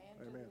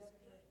 And Amen. to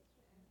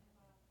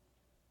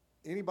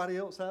Anybody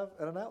else have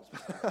an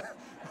announcement?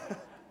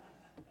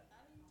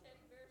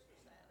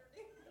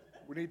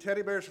 We need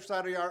teddy bears for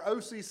Saturday. Our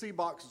OCC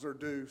boxes are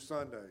due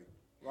Sunday.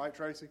 Right,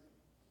 Tracy?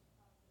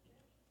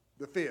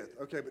 The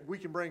 5th. Okay, but we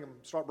can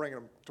start bringing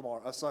them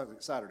tomorrow,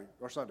 Saturday,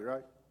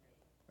 right?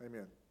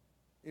 Amen.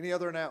 Any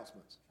other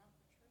announcements?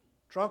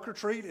 Trunk or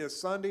treat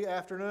is Sunday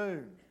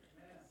afternoon.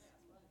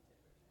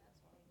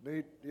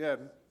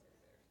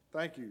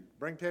 Thank you.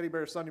 Bring teddy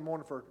bears Sunday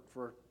morning for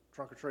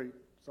trunk or treat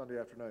Sunday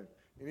afternoon.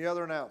 Any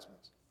other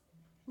announcements?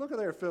 Look at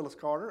there, Phyllis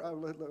Carter.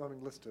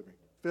 Listen to me.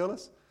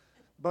 Phyllis,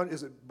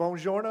 is it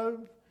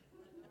Buongiorno?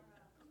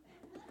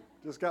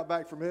 Just got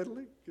back from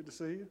Italy. Good to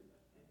see you.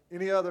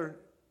 Any other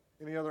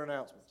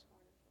announcements?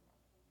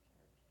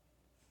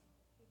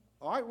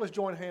 All right, let's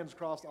join hands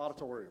across the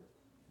auditorium.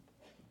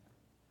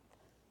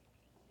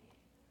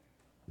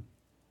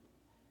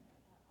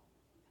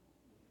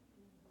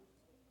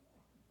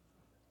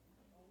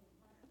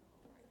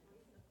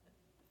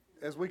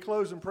 As we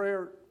close in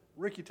prayer,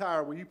 Ricky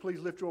Tyre, will you please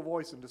lift your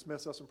voice and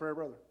dismiss us in prayer,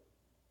 brother?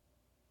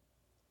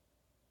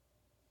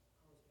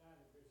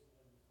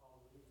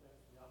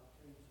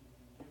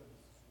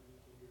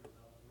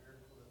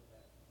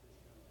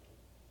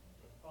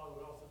 Father,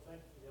 we also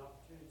thank you for the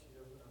opportunity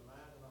to open our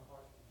mind and our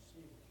hearts to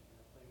receive what you're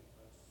going to play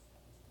with us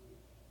this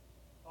week.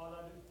 Father,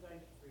 I do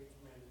thank you for each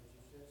man that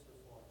you sent so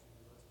far to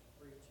us to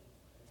preach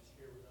and to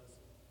share with us.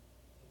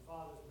 And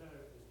Father,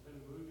 it's been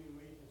a moving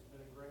week. It's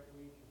been a great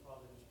week. And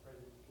Father, I just pray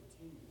that you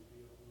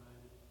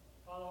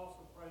Father,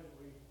 also pray that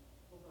we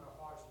open our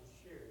hearts and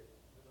share it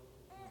with those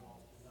who are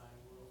lost and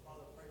dying world.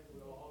 Father, pray that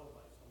we'll all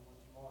invite someone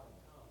tomorrow to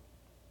come.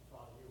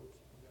 Father, hear what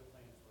you have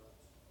planned for us.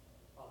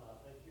 Father,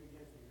 I thank you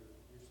again for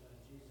your son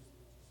Jesus that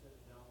you set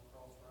down on the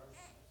cross for our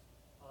sins.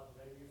 Father,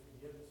 pray you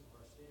forgive us of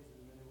our sins in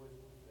the many ways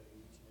we fail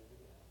each and every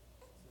day.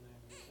 In the name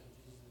of your son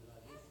Jesus that I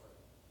do pray.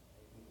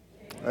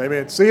 Amen.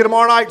 Amen. See you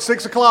tomorrow night,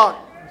 6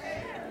 o'clock.